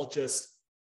it's all just,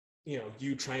 you know,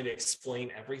 you trying to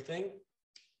explain everything,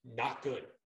 not good.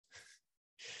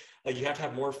 Like you have to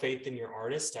have more faith in your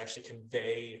artist to actually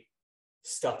convey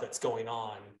stuff that's going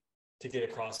on to get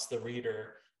across to the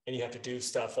reader. And you have to do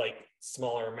stuff like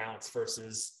smaller amounts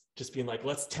versus just being like,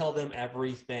 let's tell them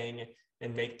everything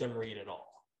and make them read it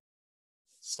all.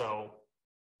 So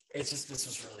it's just, this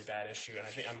was a really bad issue. And I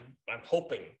think I'm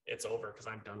hoping it's over because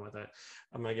I'm done with it.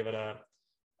 I'm going to give it a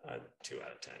 2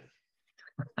 out of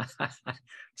 10.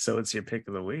 So it's your pick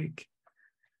of the week.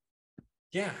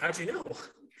 Yeah. How'd you know?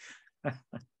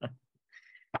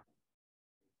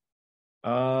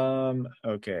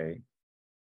 Okay.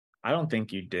 I don't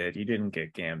think you did. You didn't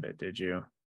get Gambit, did you?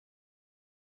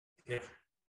 Yeah.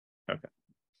 Okay.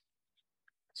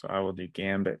 So I will do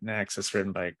Gambit next. It's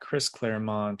written by Chris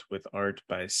Claremont with art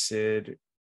by Sid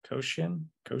Koshin.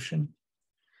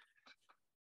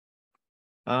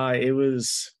 It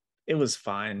was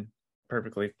fine,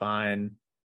 perfectly fine.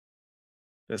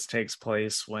 This takes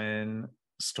place when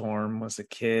Storm was a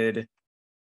kid.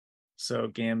 So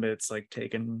Gambit's like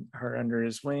taking her under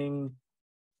his wing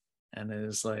and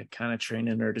is like kind of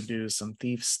training her to do some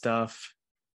thief stuff.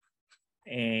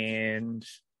 And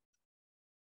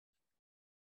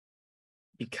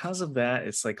because of that,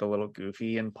 it's like a little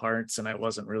goofy in parts, and I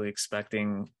wasn't really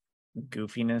expecting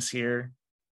goofiness here,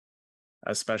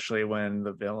 especially when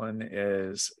the villain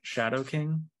is Shadow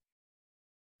King,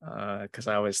 because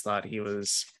I always thought he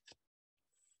was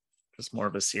just more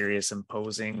of a serious,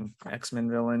 imposing X-Men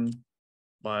villain,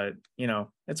 but you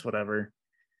know, it's whatever.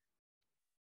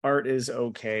 Art is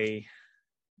okay.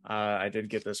 I did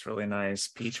get this really nice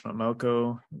Peach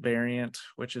Momoko variant,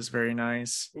 which is very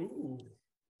nice. Ooh.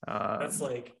 That's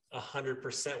like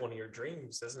 100% one of your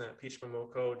dreams, isn't it? Peach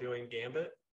Momoko doing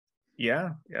Gambit.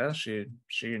 Yeah, she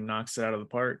knocks it out of the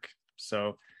park.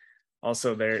 So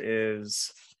also there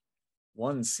is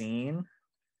one scene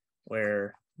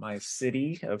where my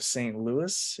city of St.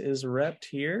 Louis is repped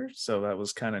here, so that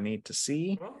was kind of neat to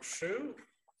see. Oh shoot.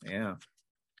 Yeah.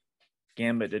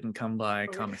 Gambit didn't come by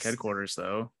comic headquarters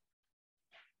though.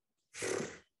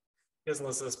 He doesn't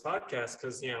listen to this podcast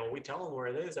because, you know, we tell him where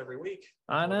it is every week.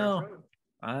 I know.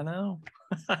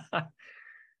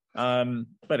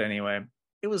 But anyway,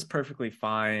 it was perfectly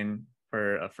fine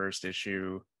for a first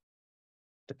issue.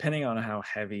 Depending on how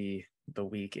heavy the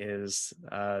week is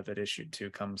that issue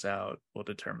 2 comes out will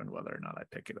determine whether or not I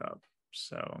pick it up.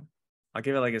 So I'll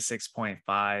give it like a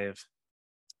 6.5.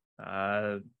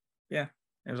 Yeah,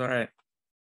 it was all right.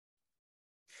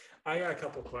 I got a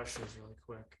couple questions really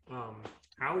quick.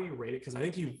 How you rate it? Because I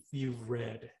think you've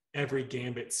read every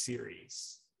Gambit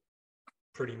series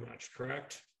pretty much,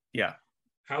 correct? Yeah.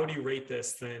 How would you rate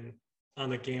this then on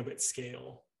the Gambit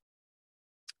scale?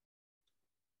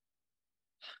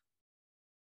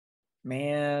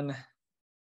 Man,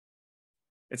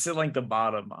 it's at like the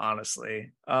bottom,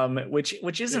 honestly.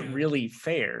 Which isn't really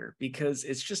fair because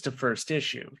it's just a first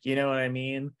issue. You know what I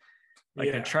mean?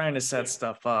 Like they're trying to set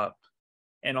stuff up.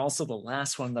 And also the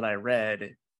last one that I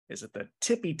read is at the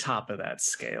tippy top of that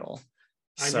scale.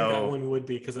 I knew that one would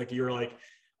be because like you were like,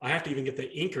 I have to even get the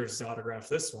inkers to autograph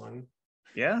this one.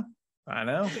 Yeah, I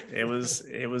know. It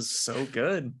was so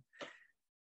good.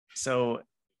 So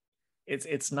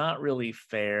it's not really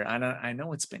fair. I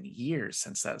know it's been years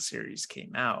since that series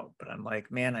came out, but I'm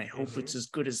like, man, I hope it's as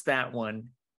good as that one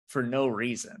for no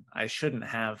reason. I shouldn't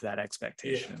have that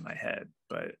expectation in my head,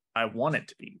 but I want it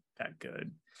to be that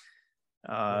good.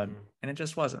 And it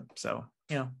just wasn't. So,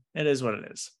 you know, it is what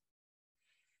it is.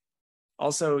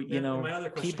 Also, And my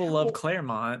other question: people love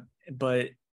Claremont, but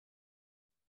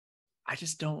I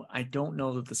don't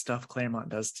know that the stuff Claremont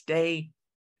does today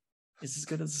is as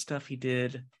good as the stuff he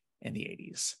did in the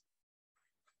 80s.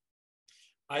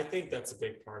 I think that's a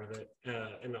big part of it,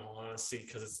 in all honesty,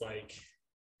 because it's like,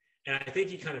 and I think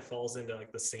he kind of falls into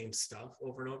like the same stuff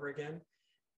over and over again,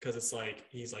 because it's like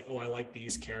he's like, oh, I like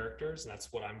these characters, and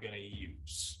that's what I'm gonna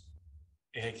use.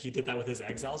 And he did that with his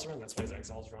Exiles run. That's why his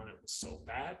Exiles run it was so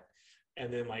bad.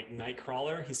 And then like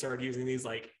Nightcrawler, he started using these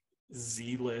like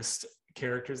Z-list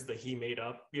characters that he made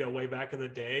up, way back in the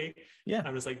day. Yeah,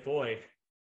 I'm just like, boy,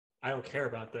 I don't care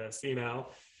about this,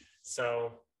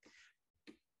 So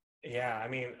yeah, I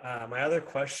mean, my other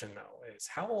question though is,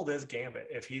 how old is Gambit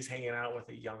if he's hanging out with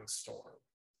a young Storm,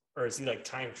 or is he like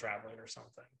time traveling or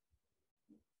something?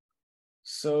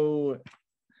 So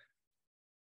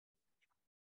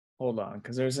hold on,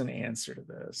 because there's an answer to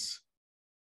this.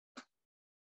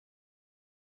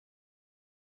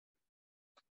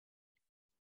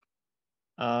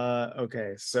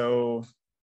 Okay, so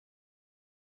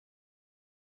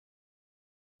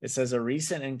it says a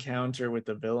recent encounter with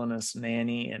the villainous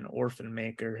nanny and orphan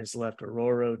maker has left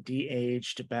Aurora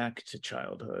de-aged back to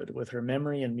childhood, with her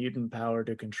memory and mutant power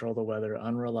to control the weather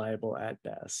unreliable at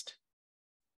best.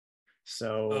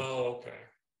 Oh, okay.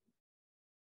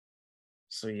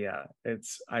 So yeah,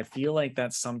 I feel like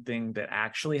that's something that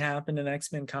actually happened in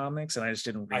X-Men comics, and I just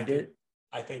didn't read it.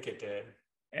 I think it did.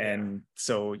 And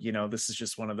so, this is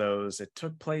just one of those, it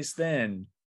took place then.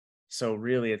 So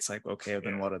really it's like, okay,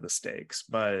 then what are the stakes?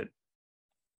 But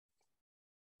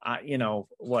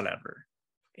whatever.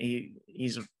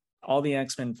 He's all the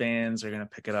X-Men fans are going to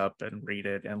pick it up and read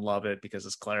it and love it because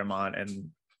it's Claremont, and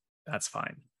that's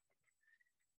fine.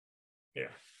 Yeah.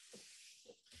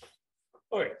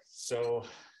 Okay, so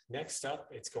next up,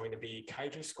 it's going to be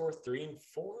Kaiju Score 3 and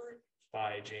 4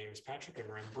 by James Patrick and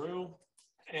Ren Brew.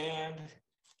 And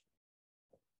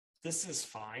this is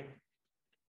fine.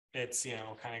 It's,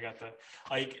 kind of got the,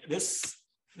 like, this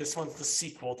one's the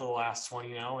sequel to the last one,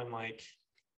 and like,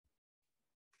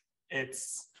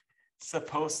 it's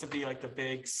supposed to be like the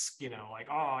big, like,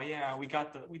 oh yeah, we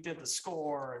did the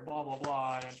score and blah, blah,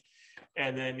 blah.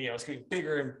 And then, it's going to be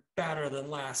bigger and better than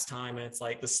last time. And it's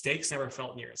like the stakes never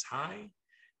felt near as high.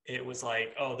 It was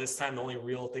like, oh, this time the only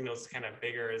real thing that was kind of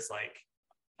bigger is like,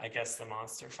 I guess the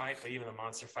monster fight. But even the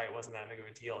monster fight wasn't that big of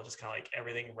a deal. It just kind of like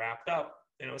everything wrapped up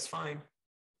and it was fine.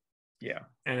 Yeah.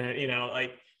 And then,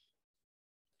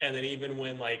 and then even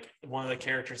when like one of the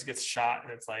characters gets shot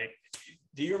and it's like,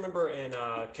 do you remember in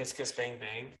Kiss Kiss Bang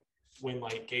Bang when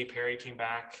like Gay Perry came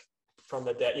back from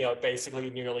the dead, basically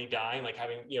nearly dying, like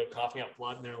having, coughing up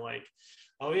blood, and they're like,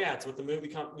 oh yeah, it's what the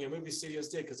movie studios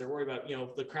did because they're worried about,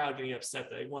 the crowd getting upset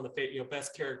that one of the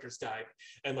best characters died,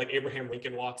 and like Abraham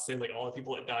Lincoln walks in, like all the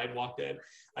people that died walked in.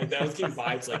 Like I was getting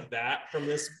vibes like that from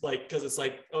this, like, because it's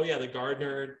like, oh yeah, the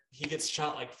gardener, he gets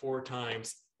shot like 4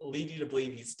 times, lead you to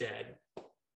believe he's dead,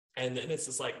 and then it's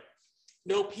just like,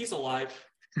 nope, he's alive.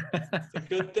 It's a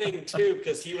good thing too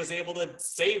because he was able to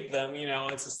save them.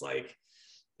 It's just like,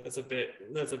 that's a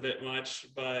bit much,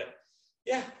 but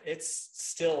yeah, it's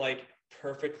still like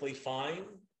perfectly fine.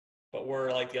 But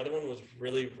where like the other one was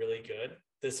really, really good,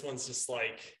 this one's just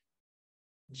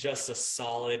a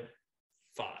solid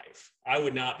 5. I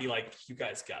would not be like, you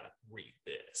guys gotta read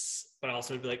this, but I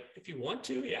also would be like, if you want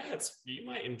to, yeah, you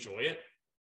might enjoy it.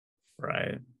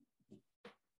 Right.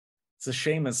 It's a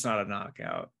shame it's not a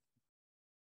knockout.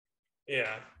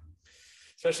 Yeah.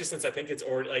 Especially since I think it's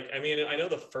already I know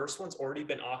the first one's already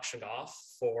been auctioned off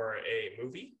for a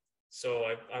movie. So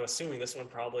I'm assuming this one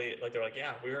probably, like, they're like,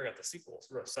 yeah, we already got the sequels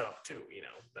set up too,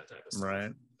 that type of stuff.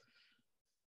 Right.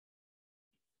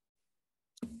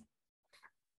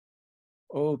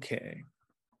 Okay.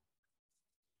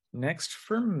 Next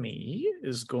for me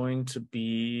is going to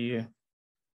be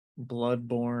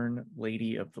Bloodborne,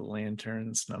 Lady of the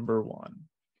Lanterns, #1.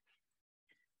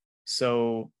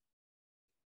 So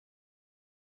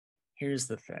here's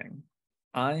the thing.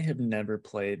 I have never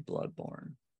played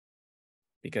Bloodborne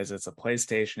because it's a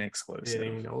PlayStation exclusive. I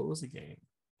didn't even know it was a game.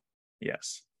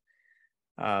 Yes.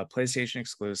 PlayStation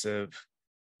exclusive.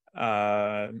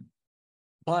 But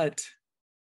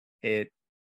it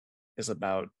is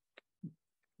about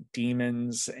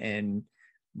demons and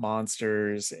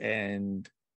monsters and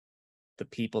the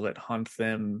people that hunt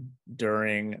them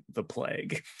during the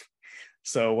plague.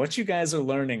 So what you guys are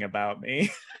learning about me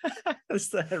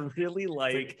is that I really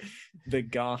like the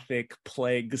gothic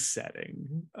plague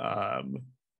setting.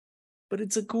 But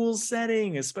it's a cool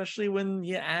setting, especially when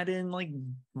you add in like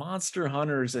monster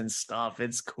hunters and stuff.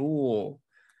 It's cool.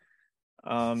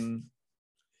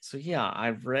 So yeah,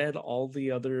 I've read all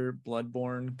the other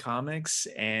Bloodborne comics,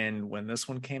 and when this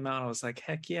one came out, I was like,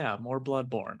 heck yeah, more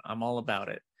Bloodborne. I'm all about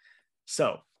it.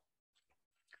 So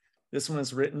this one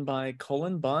is written by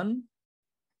Cullen Bunn,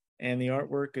 and the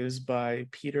artwork is by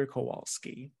Peter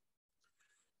Kowalski.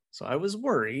 So I was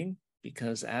worried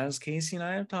because, as Casey and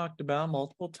I have talked about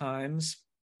multiple times,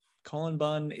 Cullen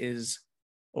Bunn is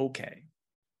okay.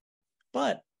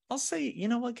 But I'll say, you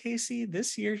know what, Casey?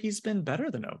 This year he's been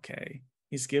better than okay.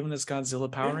 He's given us Godzilla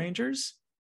Power Yeah. Rangers,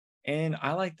 and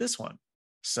I like this one.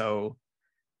 So,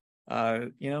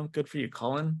 good for you,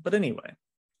 Cullen. But anyway,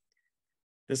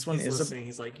 this one He's is listening.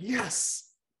 He's like, yes.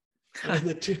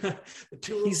 The two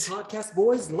little He's- podcast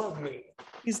boys love me.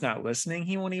 He's not listening.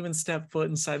 He won't even step foot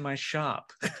inside my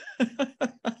shop.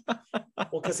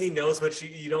 Well, because he knows what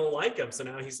you don't like him. So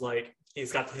now he's like,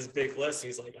 he's got his big list.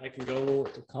 He's like, I can go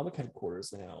to comic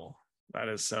headquarters now. That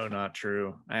is so not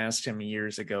true. I asked him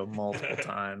years ago multiple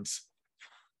times.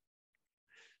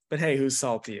 But hey, who's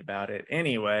salty about it?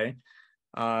 Anyway,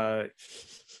 so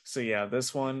yeah,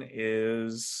 this one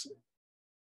is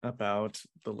about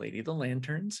the Lady of the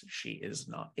Lanterns. She is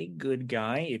not a good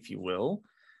guy, if you will.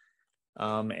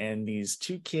 And these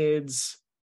two kids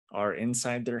are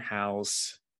inside their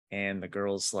house, and the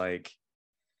girl's like,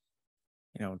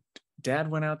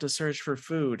 Dad went out to search for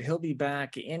food. He'll be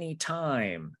back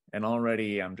anytime. And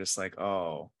already I'm just like,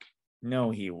 oh,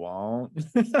 no, he won't.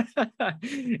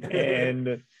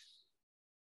 And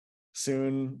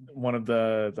soon one of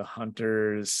the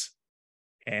hunters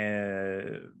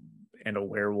and a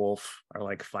werewolf are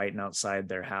like fighting outside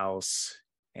their house,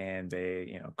 and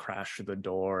they crash through the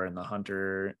door, and the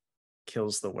hunter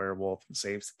kills the werewolf and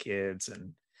saves the kids,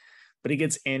 but he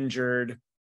gets injured,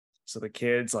 so the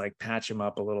kids like patch him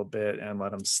up a little bit and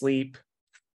let him sleep.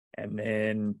 And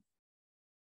then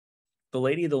the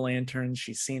Lady of the Lantern,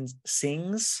 she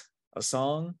sings a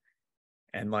song,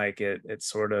 and like it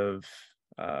sort of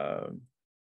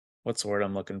what's the word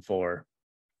I'm looking for?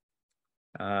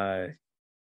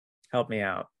 Help me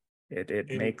out. It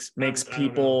makes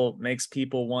people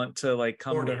want to like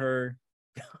come Horny. to her.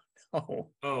 Oh,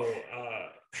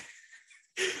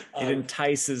 it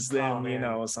entices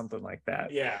them, something like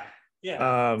that. Yeah.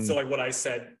 So like what I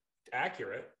said,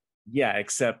 accurate. Yeah,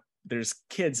 except there's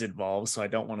kids involved, so I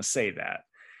don't want to say that.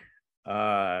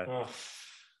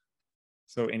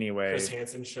 So anyway, Chris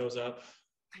Hansen shows up.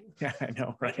 Yeah, I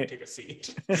know, right? I can take a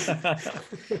seat.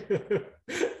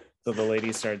 So the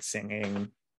lady starts singing,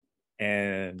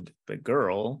 and the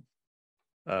girl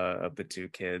of the two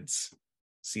kids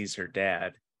sees her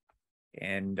dad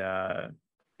and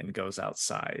goes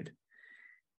outside.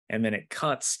 And then it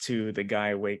cuts to the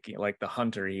guy waking, like the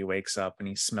hunter. He wakes up and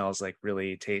he smells like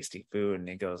really tasty food, and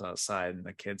he goes outside, and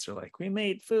the kids are like, we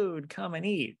made food, come and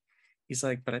eat. He's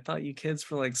like, but I thought you kids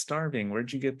were like starving.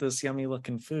 Where'd you get this yummy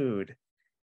looking food?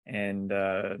 And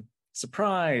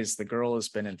surprise, the girl has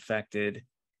been infected,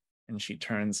 and she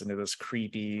turns into this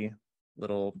creepy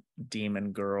little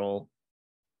demon girl.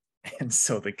 And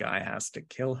so the guy has to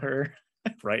kill her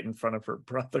right in front of her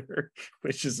brother,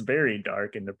 which is very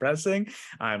dark and depressing.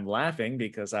 I'm laughing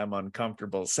because I'm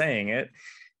uncomfortable saying it.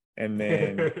 And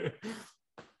then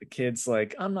the kid's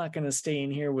like, I'm not going to stay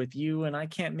in here with you, and I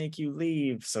can't make you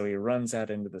leave. So he runs out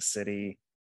into the city,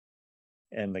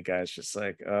 and the guy's just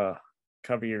like,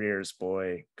 cover your ears,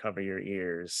 boy, cover your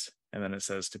ears. And then it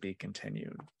says to be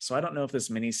continued. So I don't know if this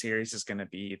miniseries is going to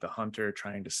be the hunter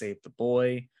trying to save the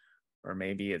boy, or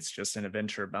maybe it's just an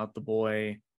adventure about the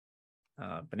boy.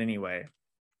 But anyway,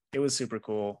 it was super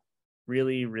cool.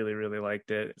 Really, really, really liked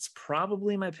it. It's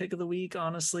probably my pick of the week,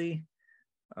 honestly.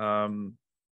 So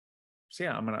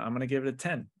yeah, I'm gonna give it a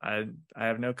 10. I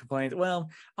have no complaints. Well,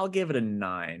 I'll give it a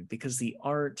 9 because the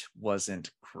art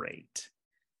wasn't great,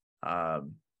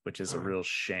 which is a real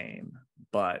shame.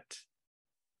 But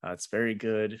it's very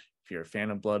good if you're a fan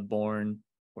of Bloodborne,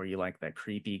 or you like that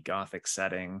creepy gothic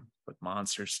setting with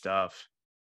monster stuff.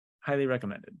 Highly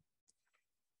recommended.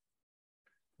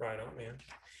 Right on, man.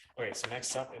 Okay, so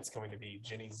next up, it's going to be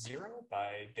Genies Zero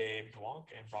by Dave Dwonk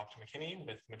and Brock McKinney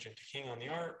with Magenta King on the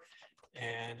art.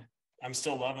 And I'm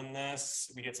still loving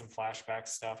this. We get some flashback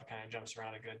stuff. It kind of jumps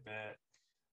around a good bit.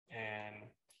 And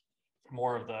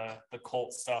more of the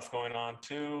cult stuff going on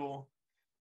too.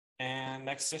 And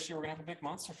next issue, we're going to have a big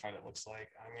monster fight, it looks like.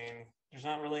 I mean, there's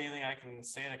not really anything I can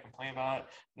say to complain about.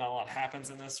 Not a lot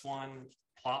happens in this one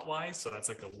plot-wise, so that's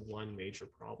like the one major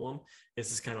problem.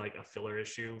 This is kind of like a filler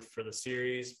issue for the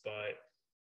series, but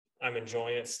I'm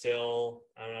enjoying it still.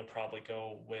 I'm going to probably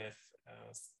go with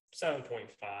 7.5,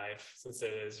 since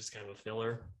it is just kind of a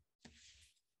filler.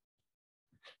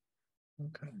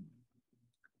 Okay.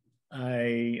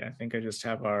 I think I just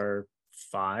have our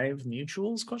 5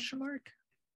 mutuals, question mark?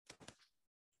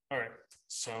 All right.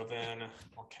 So then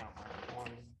I'll count my 1,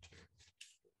 2.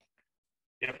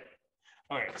 Yep.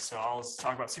 Okay, so I'll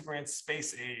talk about Superman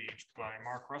Space Age by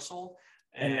Mark Russell.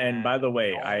 And by the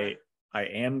way, I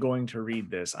am going to read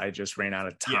this. I just ran out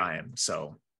of time.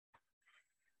 So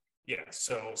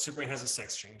so Superman has a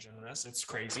sex change in this. It's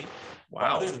crazy. Wow.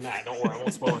 But other than that, don't worry, I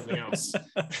won't spoil anything else.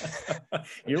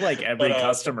 You're like every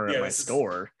customer at my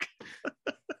store.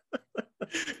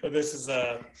 But this is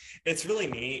it's really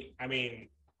neat. I mean,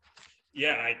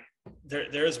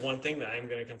 there is one thing that I'm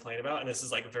going to complain about, and this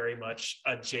is like very much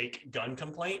a Jake gun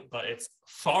complaint, but it's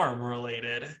farm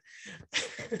related.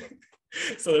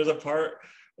 So there's a part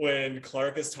when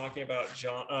Clark is talking about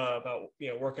John about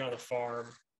working on the farm,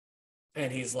 and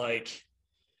he's like,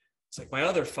 it's like, my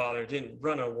other father didn't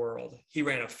run a world, he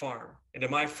ran a farm, and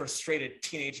in my frustrated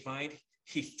teenage mind,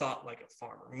 he thought like a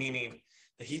farmer, meaning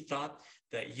that he thought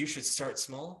that you should start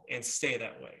small and stay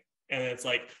that way. And it's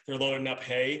like they're loading up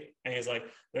hay, and he's like,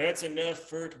 that's enough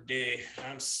for today,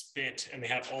 I'm spent. And they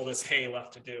have all this hay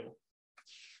left to do.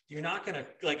 You're not gonna,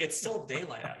 like, it's still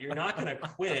daylight out, you're not gonna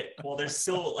quit while there's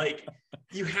still, like,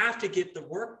 you have to get the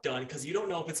work done, because you don't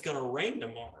know if it's gonna rain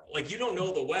tomorrow. Like, you don't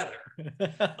know the weather.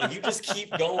 Like, you just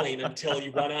keep going until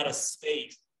you run out of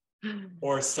space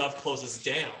or stuff closes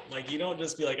down. Like, you don't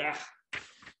just be like,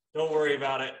 don't worry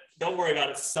about it. Don't worry about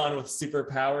it, son with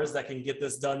superpowers that can get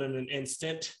this done in an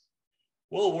instant.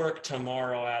 We'll work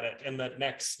tomorrow at it, and the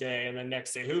next day, and the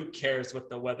next day. Who cares what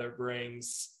the weather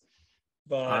brings?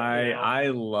 But I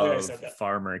love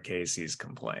Farmer Casey's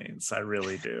complaints. I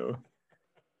really do.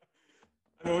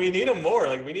 I mean, we need them more.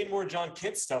 Like, we need more John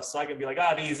Kent stuff, so I can be like,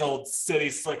 these old city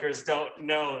slickers don't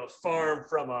know a farm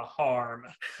from a harm.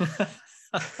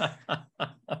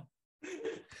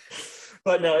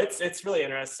 But no, it's really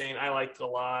interesting. I liked it a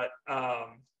lot.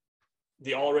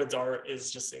 The Allred's art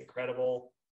is just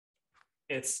incredible.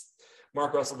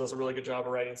 Mark Russell does a really good job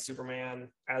of writing Superman,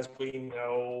 as we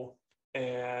know.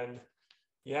 And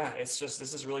yeah, this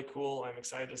is really cool. I'm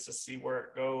excited just to see where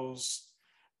it goes.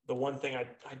 The one thing I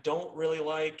don't really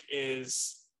like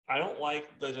is I don't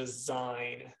like the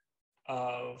design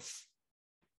of,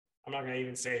 I'm not going to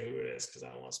even say who it is because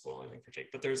I don't want to spoil anything for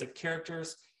Jake, but there's a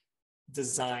character's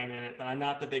design in it that I'm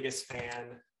not the biggest fan.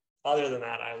 Other than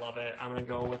that, I love it. I'm going to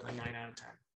go with a 9 out of 10.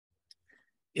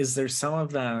 Is there some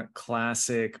of that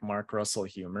classic Mark Russell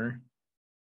humor?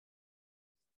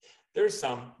 There's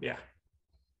some, yeah.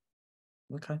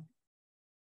 Okay.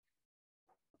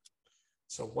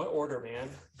 So what order, man,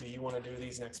 do you want to do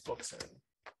these next books in?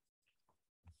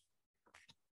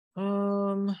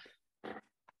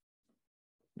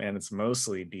 Man, it's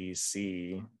mostly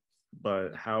DC,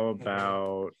 but how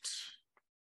about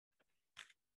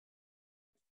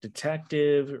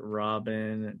Detective,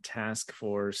 Robin, Task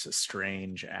Force,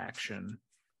 Strange, Action?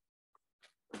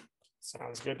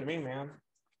 Sounds good to me, man.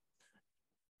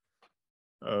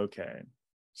 Okay,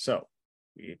 so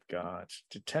we've got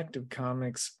Detective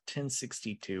Comics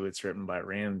 1062. It's written by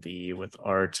Ram V with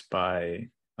art by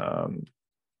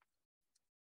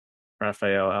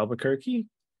Raphael Albuquerque.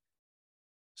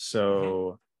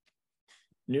 So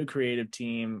new creative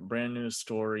team, brand new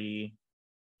story.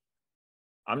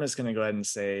 I'm just going to go ahead and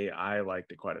say I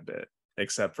liked it quite a bit,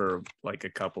 except for like a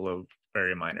couple of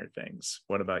very minor things.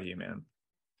 What about you, man?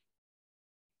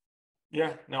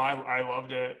 Yeah, no, I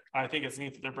loved it. I think it's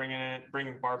neat that they're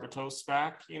bringing Barbatos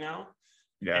back, Yeah.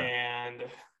 And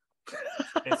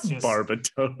it's just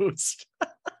Barbatos.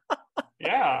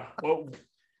 Yeah, well,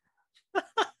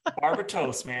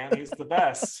 Barbatos, man, he's the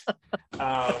best.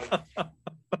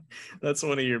 That's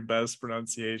one of your best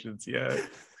pronunciations yet.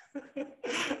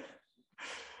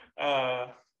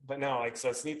 But no, so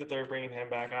it's neat that they're bringing him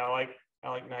back. I like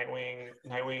Nightwing,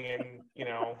 and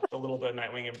the little bit of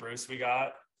Nightwing and Bruce we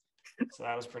got. So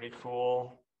that was pretty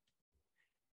cool.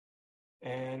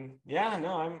 And yeah,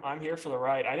 no, I'm here for the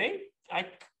ride. I think I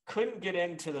couldn't get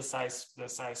into the size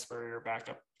Spurrier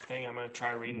backup thing. I'm gonna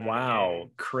try reading that. Wow,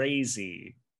 again.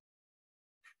 Crazy.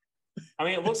 I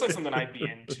mean, it looks like something I'd be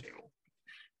into.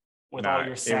 With all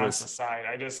your sass aside,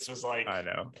 I just was like, I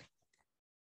know.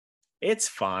 It's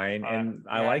fine. And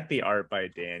I like the art by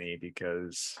Danny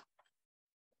because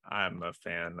I'm a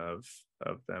fan of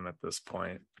them at this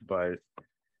point. But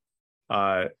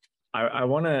I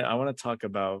want to talk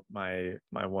about my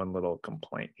one little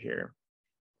complaint here.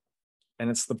 And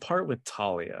it's the part with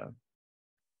Talia.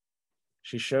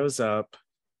 She shows up,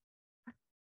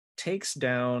 takes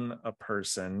down a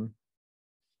person,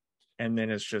 and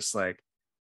then it's just like,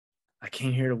 I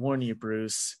came here to warn you,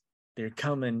 Bruce. They're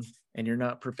coming and you're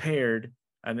not prepared.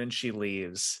 And then she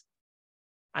leaves.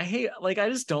 I hate, like, I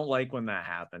just don't like when that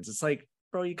happens. It's like,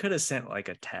 bro, you could have sent like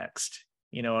a text.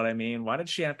 You know what I mean? Why did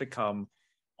she have to come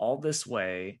all this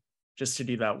way just to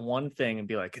do that one thing and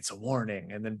be like, it's a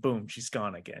warning, and then boom, she's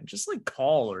gone again? Just like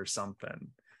call or something.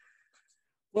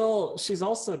 Well, she's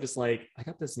also just like, I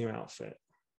got this new outfit.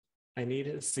 I need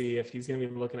to see if he's gonna be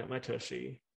looking at my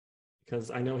tushy because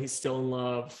I know he's still in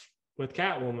love with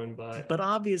Catwoman, but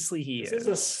obviously he this is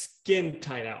a skin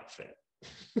tight outfit.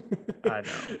 I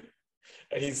know.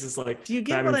 And he's just like, do you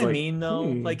get Batman's what I like, mean though?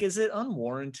 Like, is it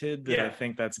unwarranted that I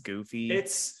think that's goofy?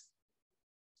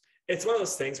 It's one of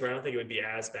those things where I don't think it would be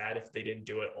as bad if they didn't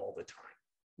do it all the time.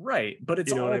 Right, but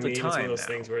it's all the time. It's one of those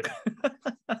things where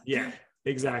yeah,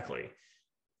 exactly.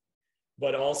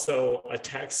 But also a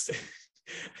text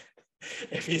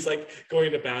if he's like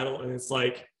going to battle and it's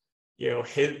like,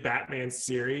 hit Batman's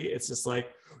Siri, it's just like,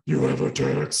 you have a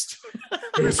text.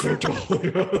 It's from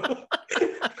Talia.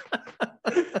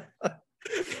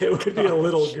 It would be a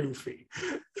little goofy.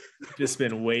 Just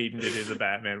been waiting to do the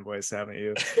Batman voice, haven't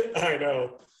you? I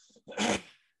know.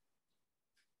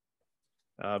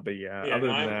 But yeah, other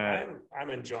than that,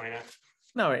 I'm enjoying it.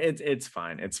 No, it's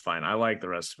fine. It's fine. I like the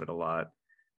rest of it a lot.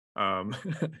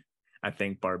 I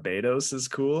think Barbados is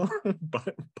cool,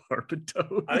 but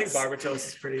Barbados. I think Barbados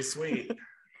is pretty sweet.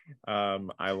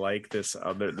 I like this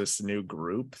new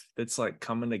group that's like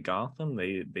coming to Gotham.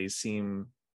 They seem,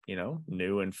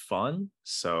 new and fun.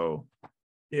 So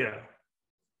yeah,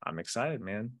 I'm excited,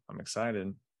 man. I'm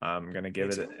excited. I'm gonna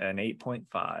give it an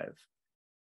 8.5.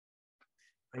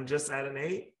 I'm just at an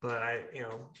 8, but I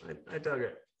dug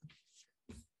it.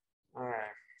 All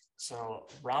right. So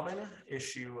Robin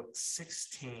issue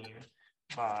 16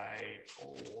 by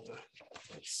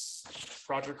it's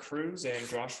Roger Cruz and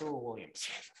Joshua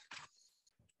Williamson.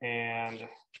 And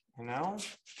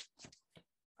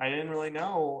I didn't really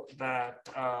know that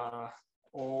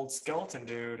old skeleton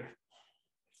dude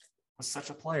was such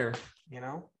a player,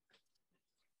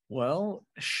 Well,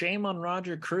 shame on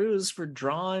Roger Cruz for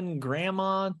drawing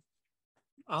Grandma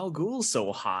Al Ghul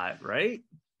so hot, right?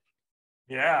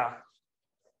 Yeah.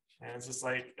 And it's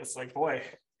like, boy,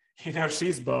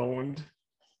 she's boned.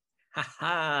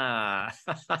 Ha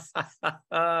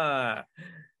ha.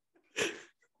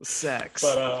 Sex.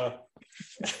 But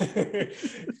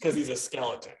because he's a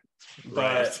skeleton.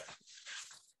 Right. But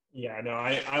yeah, no,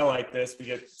 I like this. We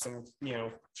get some,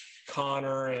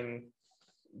 Connor and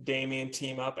Damian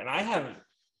team up, and I have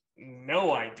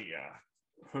no idea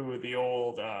who the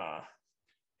old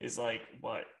is, like,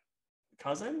 what,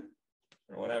 cousin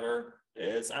or whatever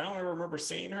is. I don't ever remember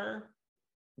seeing her.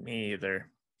 Me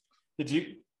either. Did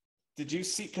you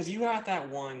see, because you had that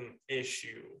one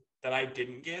issue that I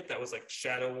didn't get that was like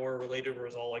Shadow War related, where it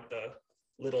was all like the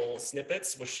little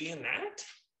snippets. Was she in that?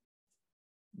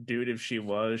 Dude, if she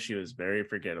was very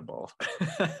forgettable.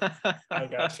 I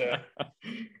gotcha.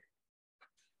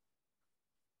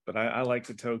 But I like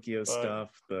the Tokyo stuff.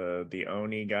 The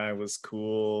Oni guy was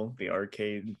cool. The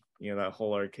arcade, that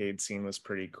whole arcade scene was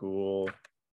pretty cool.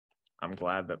 I'm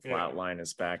glad that Flatline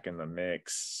is back in the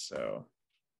mix. So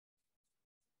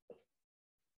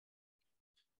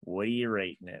what are you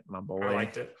rating it, my boy? I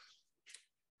liked it.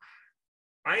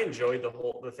 I enjoyed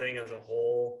the thing as a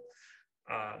whole.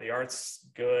 The art's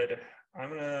good. I'm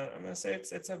gonna say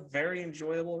it's a very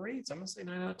enjoyable read. So I'm gonna say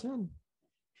 9 out of 10.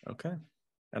 Okay,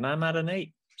 and I'm at an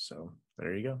 8. So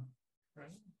there you go. Right.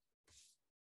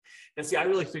 And see, I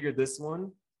really figured this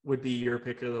one would be your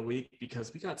pick of the week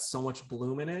because we got so much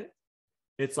bloom in it.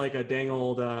 It's like a dang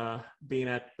old being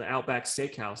at the Outback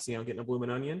Steakhouse, getting a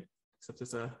bloomin' onion, except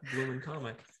it's a bloomin'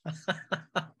 comic.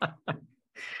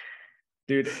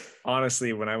 Dude,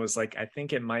 honestly, when I was like, I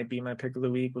think it might be my pick of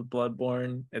the week with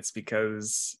Bloodborne, it's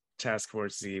because Task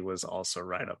Force Z was also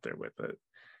right up there with it.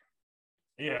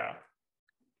 Yeah.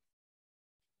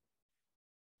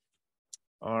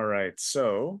 All right,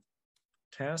 so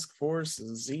Task Force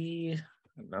Z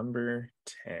number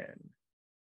 10.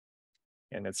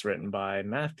 And it's written by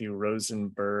Matthew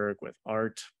Rosenberg with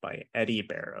art by Eddie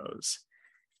Barrows.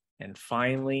 And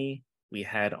finally, we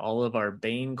had all of our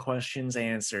Bane questions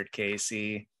answered,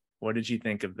 Casey. What did you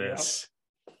think of this?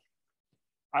 Yep.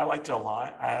 I liked it a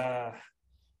lot.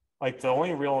 Like, the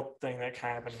only real thing that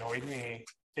kind of annoyed me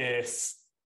is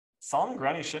Solomon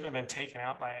Grundy shouldn't have been taken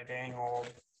out by a dang old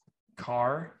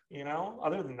car,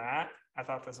 Other than that, I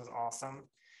thought this was awesome.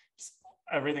 Just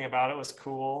everything about it was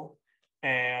cool.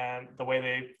 And the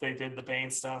way they did the Bane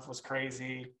stuff was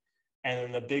crazy. And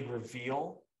then the big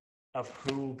reveal of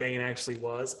who Bane actually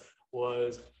was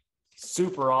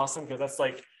super awesome, because that's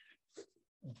like,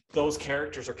 those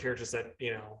characters are characters that,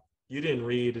 you didn't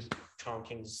read Tom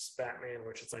King's Batman,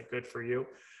 which is like good for you.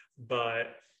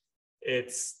 But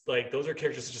it's like those are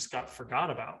characters that just got forgot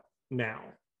about now.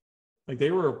 Like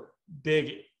they were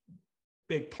big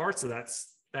parts of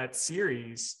that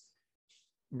series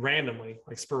randomly,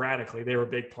 like sporadically. They were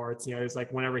big parts. You know, it was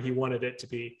like whenever he wanted it to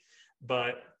be.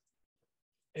 But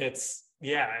it's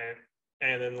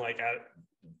and then like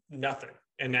nothing.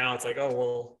 And now it's like, oh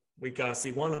well, we gotta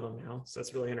see one of them now. So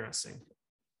that's really interesting.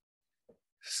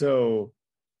 So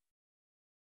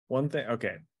one thing,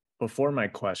 okay, before my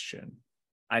question,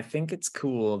 I think it's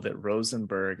cool that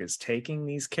Rosenberg is taking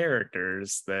these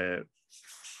characters that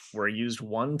were used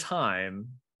one time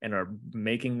and are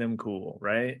making them cool,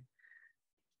 right?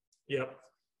 Yep.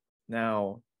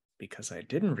 Now, because I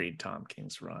didn't read Tom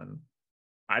King's run,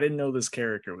 I didn't know this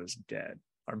character was dead.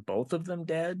 Are both of them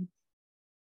dead?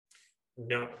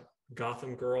 No.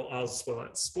 Gotham Girl, I'll spoil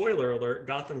it. Spoiler alert,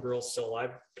 Gotham Girl's still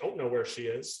alive. Don't know where she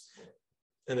is.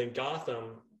 And then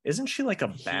Gotham. Isn't she like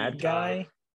a bad guy?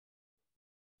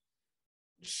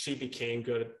 She became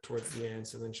good towards the end,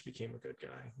 so then she became a good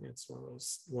guy. It's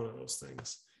one of those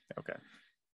things. Okay.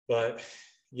 But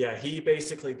yeah, he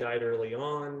basically died early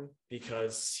on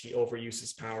because he overused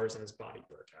his powers and his body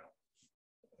burnt out,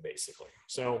 basically.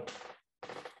 So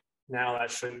now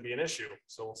that shouldn't be an issue.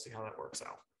 So we'll see how that works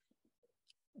out.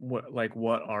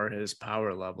 What are his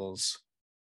power levels?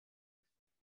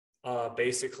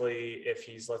 Basically, if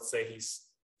let's say he's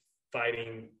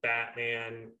fighting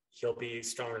Batman, he'll be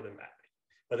stronger than Batman.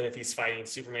 But then if he's fighting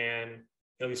Superman,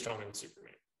 he'll be stronger than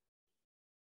Superman.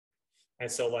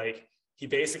 And so like he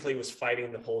basically was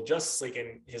fighting the whole Justice League,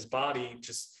 and his body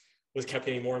just was kept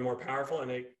getting more and more powerful, and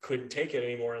it couldn't take it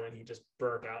anymore, and then he just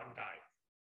burnt out and died.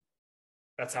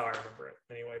 That's how I remember it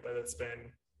anyway, but it's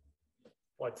been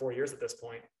like 4 years at this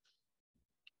point.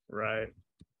 Right.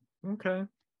 Okay.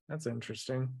 That's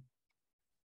interesting.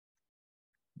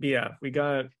 But yeah,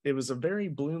 it was a very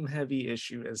Bloom heavy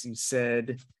issue, as you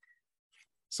said.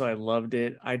 So I loved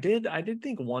it. I did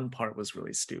think one part was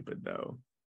really stupid though.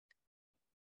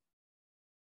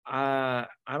 I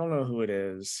don't know who it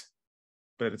is,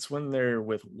 but it's when they're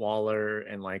with Waller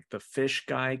and like the fish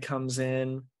guy comes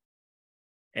in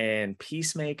and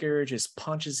Peacemaker just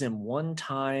punches him one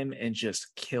time and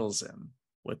just kills him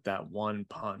with that one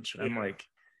punch. And I'm like,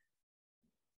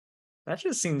 that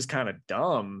just seems kind of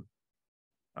dumb.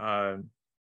 But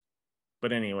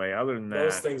anyway, other than that,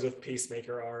 those things with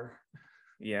Peacemaker are.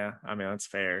 Yeah, I mean, that's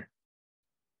fair.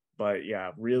 But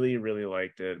yeah, really, really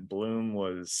liked it. Bloom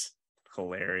was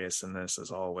hilarious in this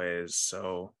as always.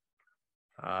 So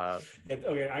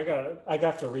Okay, I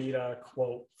got to read a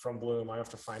quote from Bloom. I have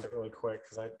to find it really quick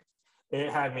because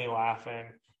it had me laughing.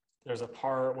 There's a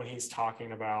part when he's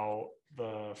talking about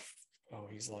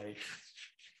he's like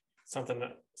something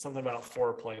about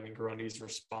foreplay, and then Grundy's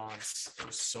response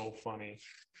was so funny.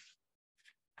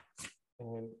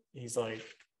 And he's like,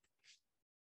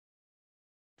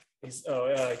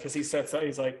 because he said so,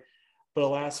 he's like, but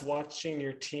alas, watching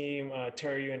your team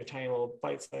tear you into tiny little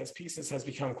bite-sized pieces has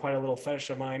become quite a little fetish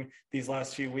of mine these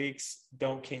last few weeks.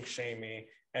 Don't kink shame me.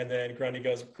 And then Grundy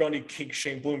goes, Grundy kink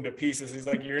shame Bloom to pieces. He's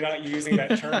like, you're not using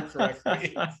that term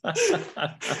correctly.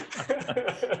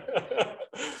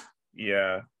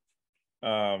 Yeah.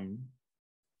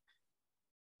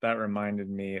 That reminded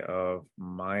me of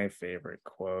my favorite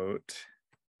quote.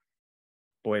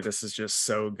 Boy, this is just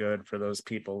so good for those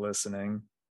people listening.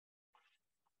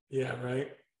 Yeah, right.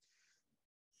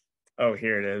 Oh,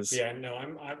 here it is. Yeah, no,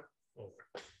 I'm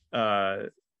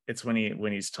it's when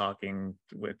he's talking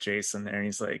with Jason there, and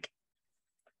he's like,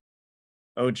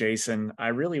 oh, Jason, I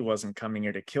really wasn't coming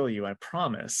here to kill you, I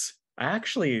promise. I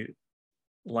actually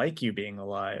like you being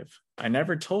alive. I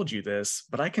never told you this,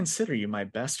 but I consider you my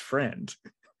best friend.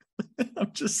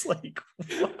 I'm just like,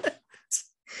 what?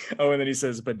 Oh, and then he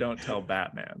says, but don't tell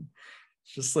Batman.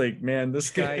 It's just like, man, this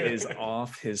guy is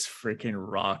off his freaking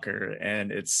rocker,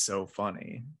 and it's so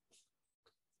funny.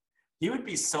 He would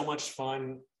be so much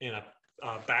fun in a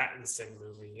Battinson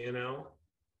movie, you know?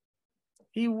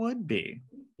 He would be.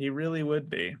 He really would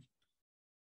be.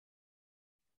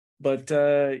 But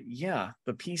yeah,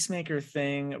 the Peacemaker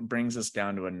thing brings us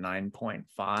down to a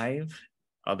 9.5.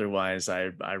 Otherwise,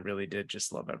 I really did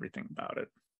just love everything about it.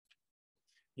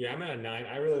 Yeah, I'm at a 9.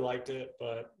 I really liked it,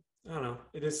 but I don't know.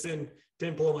 It just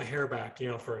didn't blow my hair back,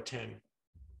 for a 10.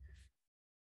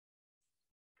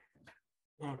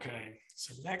 Okay,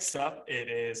 so next up it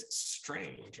is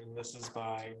Strange, and this is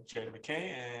by Jed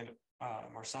McKay and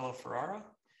Marcelo Ferrara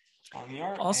on the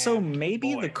art. Also,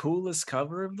 maybe the coolest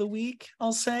cover of the week,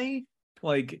 I'll say.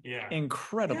 Like,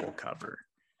 incredible cover.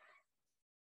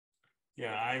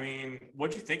 Yeah, I mean,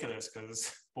 what'd you think of this?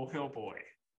 Because boy, oh boy,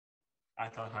 I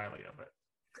thought highly of it.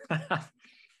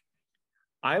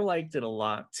 I liked it a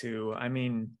lot too. I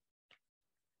mean,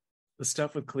 the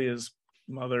stuff with Clea's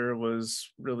mother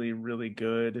was really, really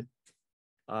good.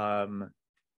 Um,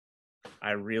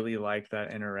 I really liked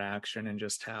that interaction and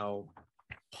just how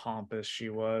pompous she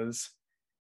was.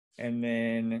 And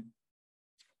then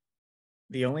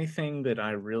the only thing that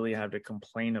I really have to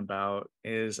complain about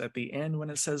is at the end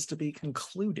when it says to be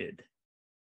concluded.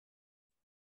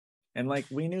 And like,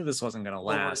 we knew this wasn't going to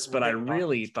last, but I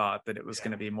really thought that it was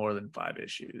going to be more than 5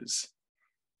 issues.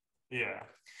 Yeah.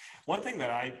 One thing that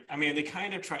I mean, they tried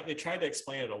to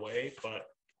explain it away, but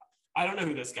I don't know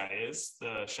who this guy is,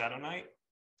 the Shadow Knight.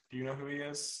 Do you know who he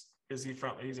is? He's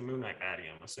a Moon Knight baddie,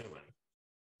 I'm assuming.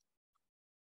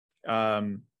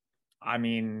 I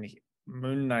mean,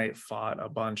 Moon Knight fought a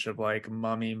bunch of like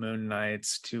mummy Moon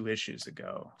Knights 2 issues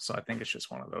ago. So I think it's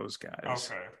just one of those guys.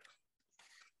 Okay.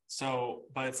 So,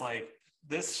 but it's like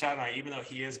this Shadow Knight, even though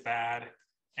he is bad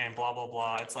and blah, blah,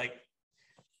 blah, it's like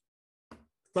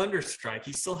Thunderstrike,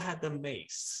 he still had the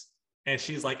mace. And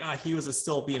she's like, he was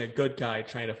still being a good guy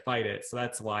trying to fight it. So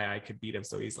that's why I could beat him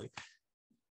so easily.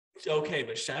 Okay,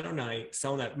 but Shadow Knight,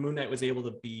 someone that Moon Knight was able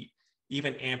to beat,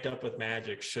 even amped up with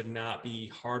magic, should not be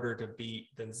harder to beat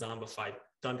than zombified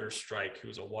Thunderstrike,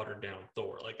 who's a watered down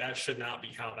Thor. Like, that should not be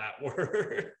how that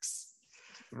works.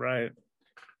 Right.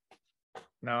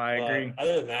 No, I agree.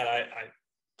 Other than that,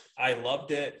 I loved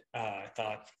it. I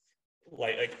thought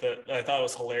I thought it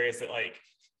was hilarious that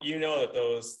that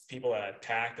those people that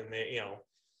attacked and they,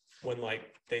 when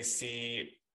they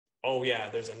see, oh yeah,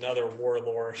 there's another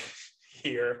warlord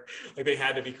here, like they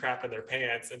had to be crapping their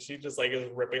pants, and she just is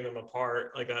ripping them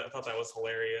apart. I thought that was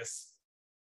hilarious.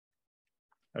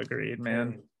 Agreed, man.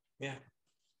 And, yeah,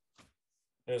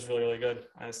 it was really, really good.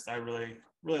 I really,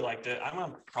 really liked it. I'm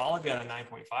gonna probably be at a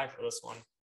 9.5 for this one.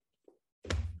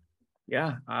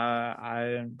 Yeah,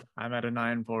 I'm at a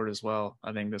 9 for it as well.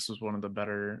 I think this was one of the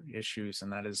better issues,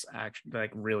 and that is actually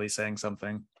really saying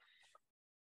something.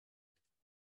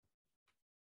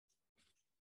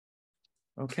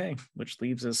 Okay, which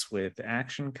leaves us with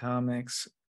Action Comics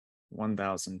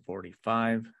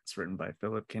 1045. It's written by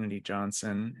Philip Kennedy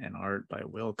Johnson and art by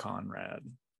Will Conrad.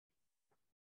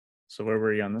 So where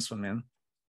were you on this one, man?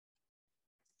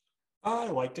 I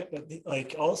liked it,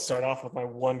 but I'll start off with my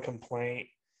one complaint.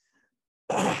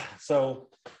 So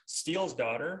Steele's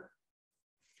daughter,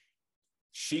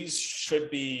 she should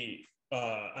be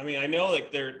I know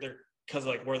they're because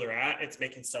where they're at, it's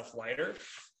making stuff lighter.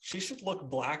 She should look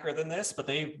blacker than this, but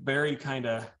they very kind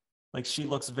of she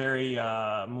looks very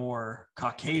more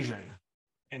Caucasian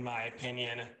in my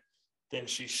opinion than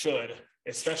she should,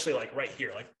 especially right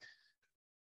here.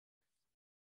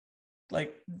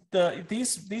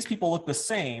 These people look the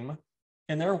same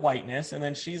in their whiteness, and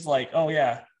then she's like, oh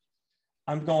yeah,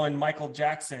 I'm going Michael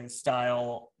Jackson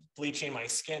style, bleaching my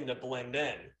skin to blend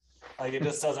in. It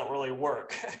just doesn't really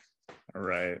work.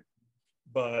 Right.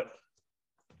 But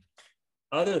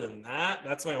other than that,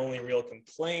 that's my only real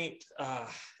complaint.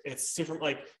 It's super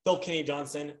Bill Kennedy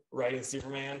Johnson writing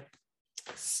Superman,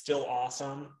 still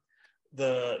awesome.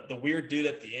 The weird dude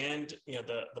at the end,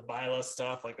 the Bila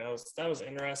stuff, that was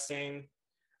interesting.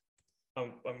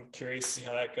 I'm curious to see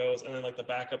how that goes. And then the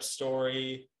backup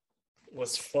story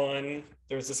was fun.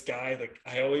 There was this guy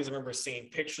I always remember seeing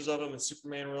pictures of him and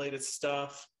Superman related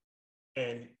stuff,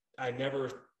 and I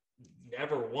never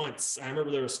once, I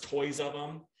remember there was toys of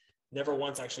him, never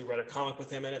once actually read a comic with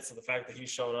him in it. So the fact that he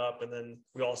showed up, and then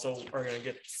we also are going to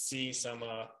get to see some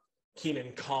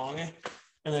Kenan Kong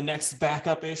in the next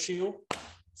backup issue,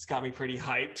 it's got me pretty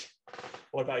hyped.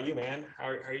 What about you, man? How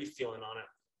are you feeling on it?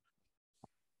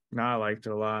 No, I liked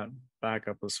it a lot.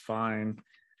 Backup was fine.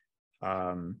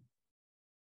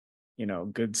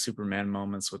 Good Superman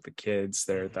moments with the kids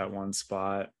there at that one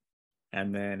spot.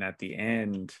 And then at the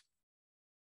end,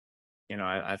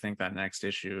 I think that next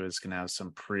issue is going to have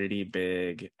some pretty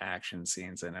big action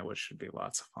scenes in it, which should be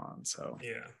lots of fun. So,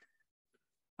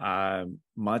 yeah.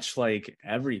 Much like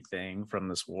everything from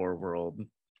this War World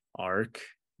arc,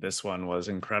 this one was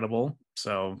incredible.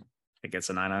 So it gets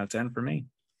a 9 out of 10 for me.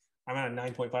 I'm at a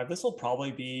 9.5. This will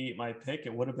probably be my pick.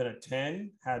 It would have been a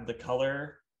 10 had the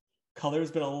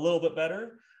color's been a little bit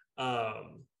better.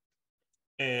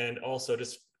 And also,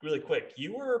 just really quick,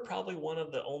 you were probably one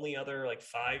of the only other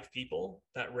 5 people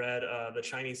that read the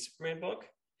Chinese Superman book.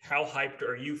 How hyped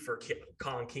are you for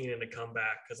Kong Kenan to come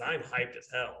back? Because I'm hyped as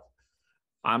hell.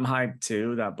 I'm hyped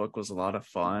too. That book was a lot of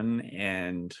fun,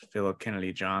 and Philip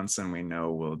Kennedy Johnson, we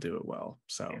know, will do it well.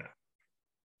 So, yeah.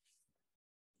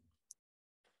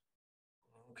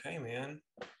 Okay, man.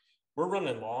 We're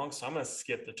running long, so I'm going to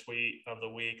skip the tweet of the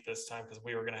week this time because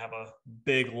we were going to have a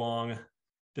big, long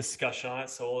discussion on it.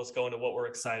 So let's go into what we're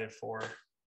excited for.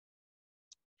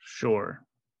 Sure.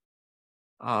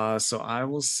 So I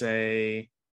will say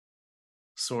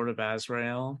Sword of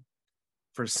Azrael.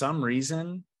 For some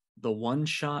reason, the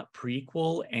one-shot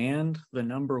prequel and the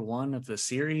 #1 of the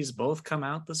series both come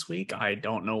out this week. I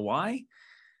don't know why,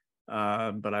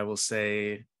 but I will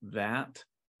say that.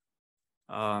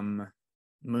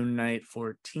 Moon Knight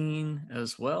 14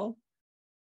 as well.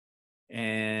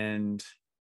 And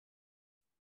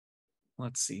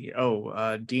let's see.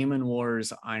 Demon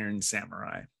Wars Iron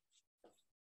Samurai.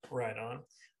 Right on.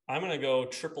 I'm going to go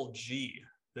Triple G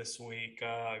this week.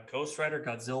 Ghost Rider,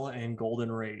 Godzilla, and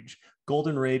Golden Rage.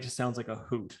 Golden Rage sounds like a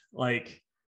hoot. Like,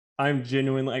 I'm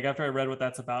genuinely, like, after I read what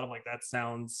that's about, I'm like, that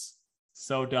sounds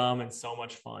so dumb and so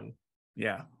much fun.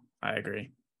 Yeah, I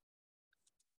agree.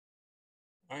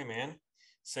 All right, man.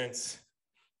 Since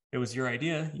it was your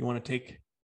idea, you want to take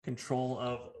control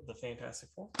of the Fantastic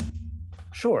Four?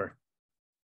 Sure.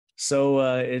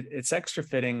 So it's extra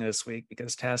fitting this week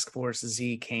because Task Force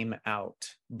Z came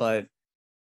out, but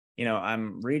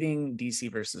I'm reading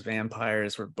DC versus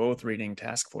Vampires. We're both reading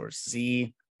Task Force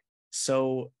Z.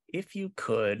 So if you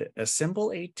could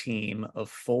assemble a team of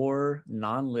 4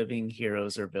 non-living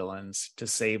heroes or villains to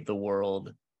save the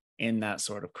world in that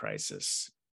sort of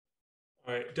crisis.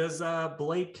 All right. Does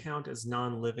Blade count as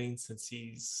non-living since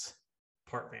he's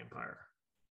part vampire?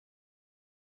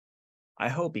 I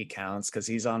hope he counts because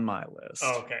he's on my list.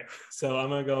 Oh, okay. So I'm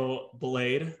gonna go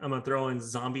Blade. I'm gonna throw in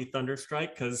Zombie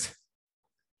Thunderstrike because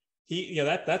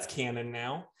that's canon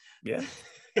now. Yeah.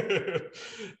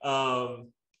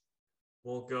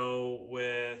 We'll go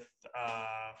with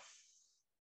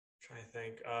trying to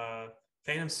think.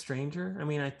 Phantom Stranger. I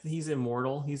mean, he's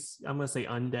immortal. I'm gonna say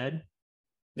undead.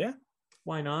 Yeah.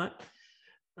 Why not?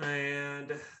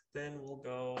 And then we'll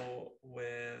go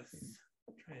with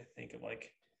I'm trying to think of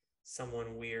like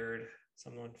someone weird,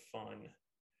 someone fun.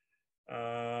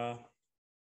 I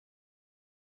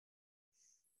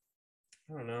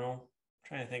don't know. I'm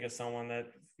trying to think of someone that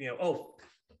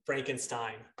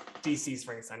Frankenstein. DC's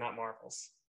Frankenstein, not Marvel's.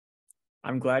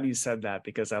 I'm glad you said that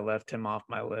because I left him off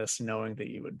my list knowing that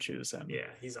you would choose him. Yeah,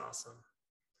 he's awesome.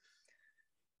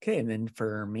 Okay, and then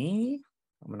for me,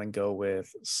 I'm gonna go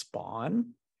with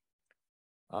Spawn.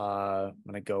 I'm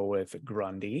gonna go with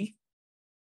Grundy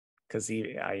because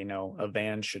a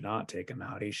van should not take him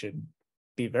out. He should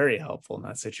be very helpful in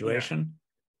that situation. Yeah.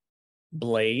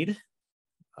 Blade,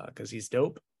 because he's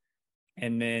dope.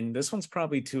 And then this one's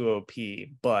probably too OP,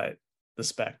 but the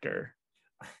Spectre.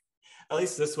 At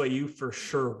least this way, you for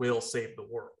sure will save the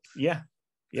world. Yeah.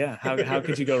 How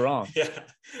could you go wrong? Yeah.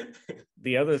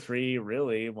 The other 3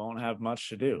 really won't have much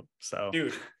to do. So,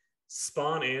 dude,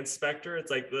 Spawn and Spectre.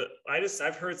 It's like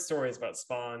I've heard stories about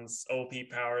Spawn's OP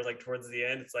powers. Like towards the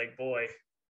end, it's like, boy,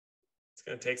 it's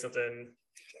gonna take something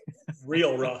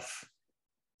real rough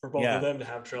for both of them to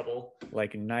have trouble.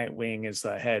 Like Nightwing is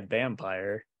the head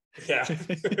vampire. Yeah.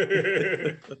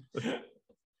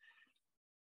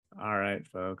 All right,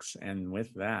 folks. And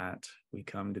with that, we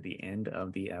come to the end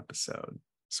of the episode.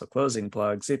 So closing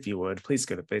plugs, if you would, please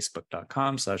go to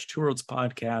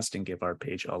facebook.com/2worldspodcast and give our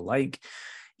page a like.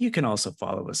 You can also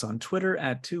follow us on Twitter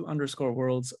at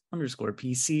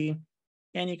 2_worlds_PC.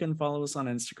 And you can follow us on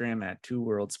Instagram at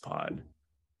 2worldspod.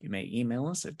 You may email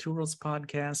us at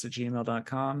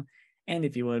 2worldspodcast@gmail.com. And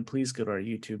if you would, please go to our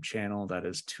YouTube channel. That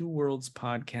is 2 Worlds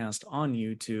Podcast on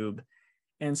YouTube,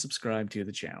 and subscribe to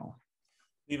the channel.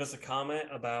 Leave us a comment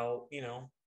about,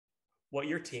 what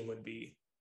your team would be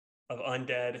of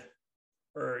undead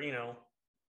or,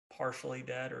 partially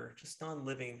dead or just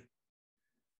non-living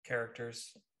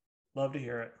characters. Love to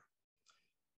hear it.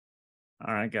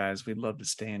 All right, guys, we'd love to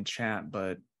stay in chat,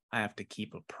 but I have to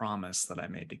keep a promise that I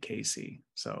made to Casey.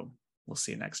 So we'll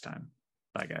see you next time.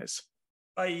 Bye, guys.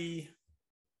 Bye.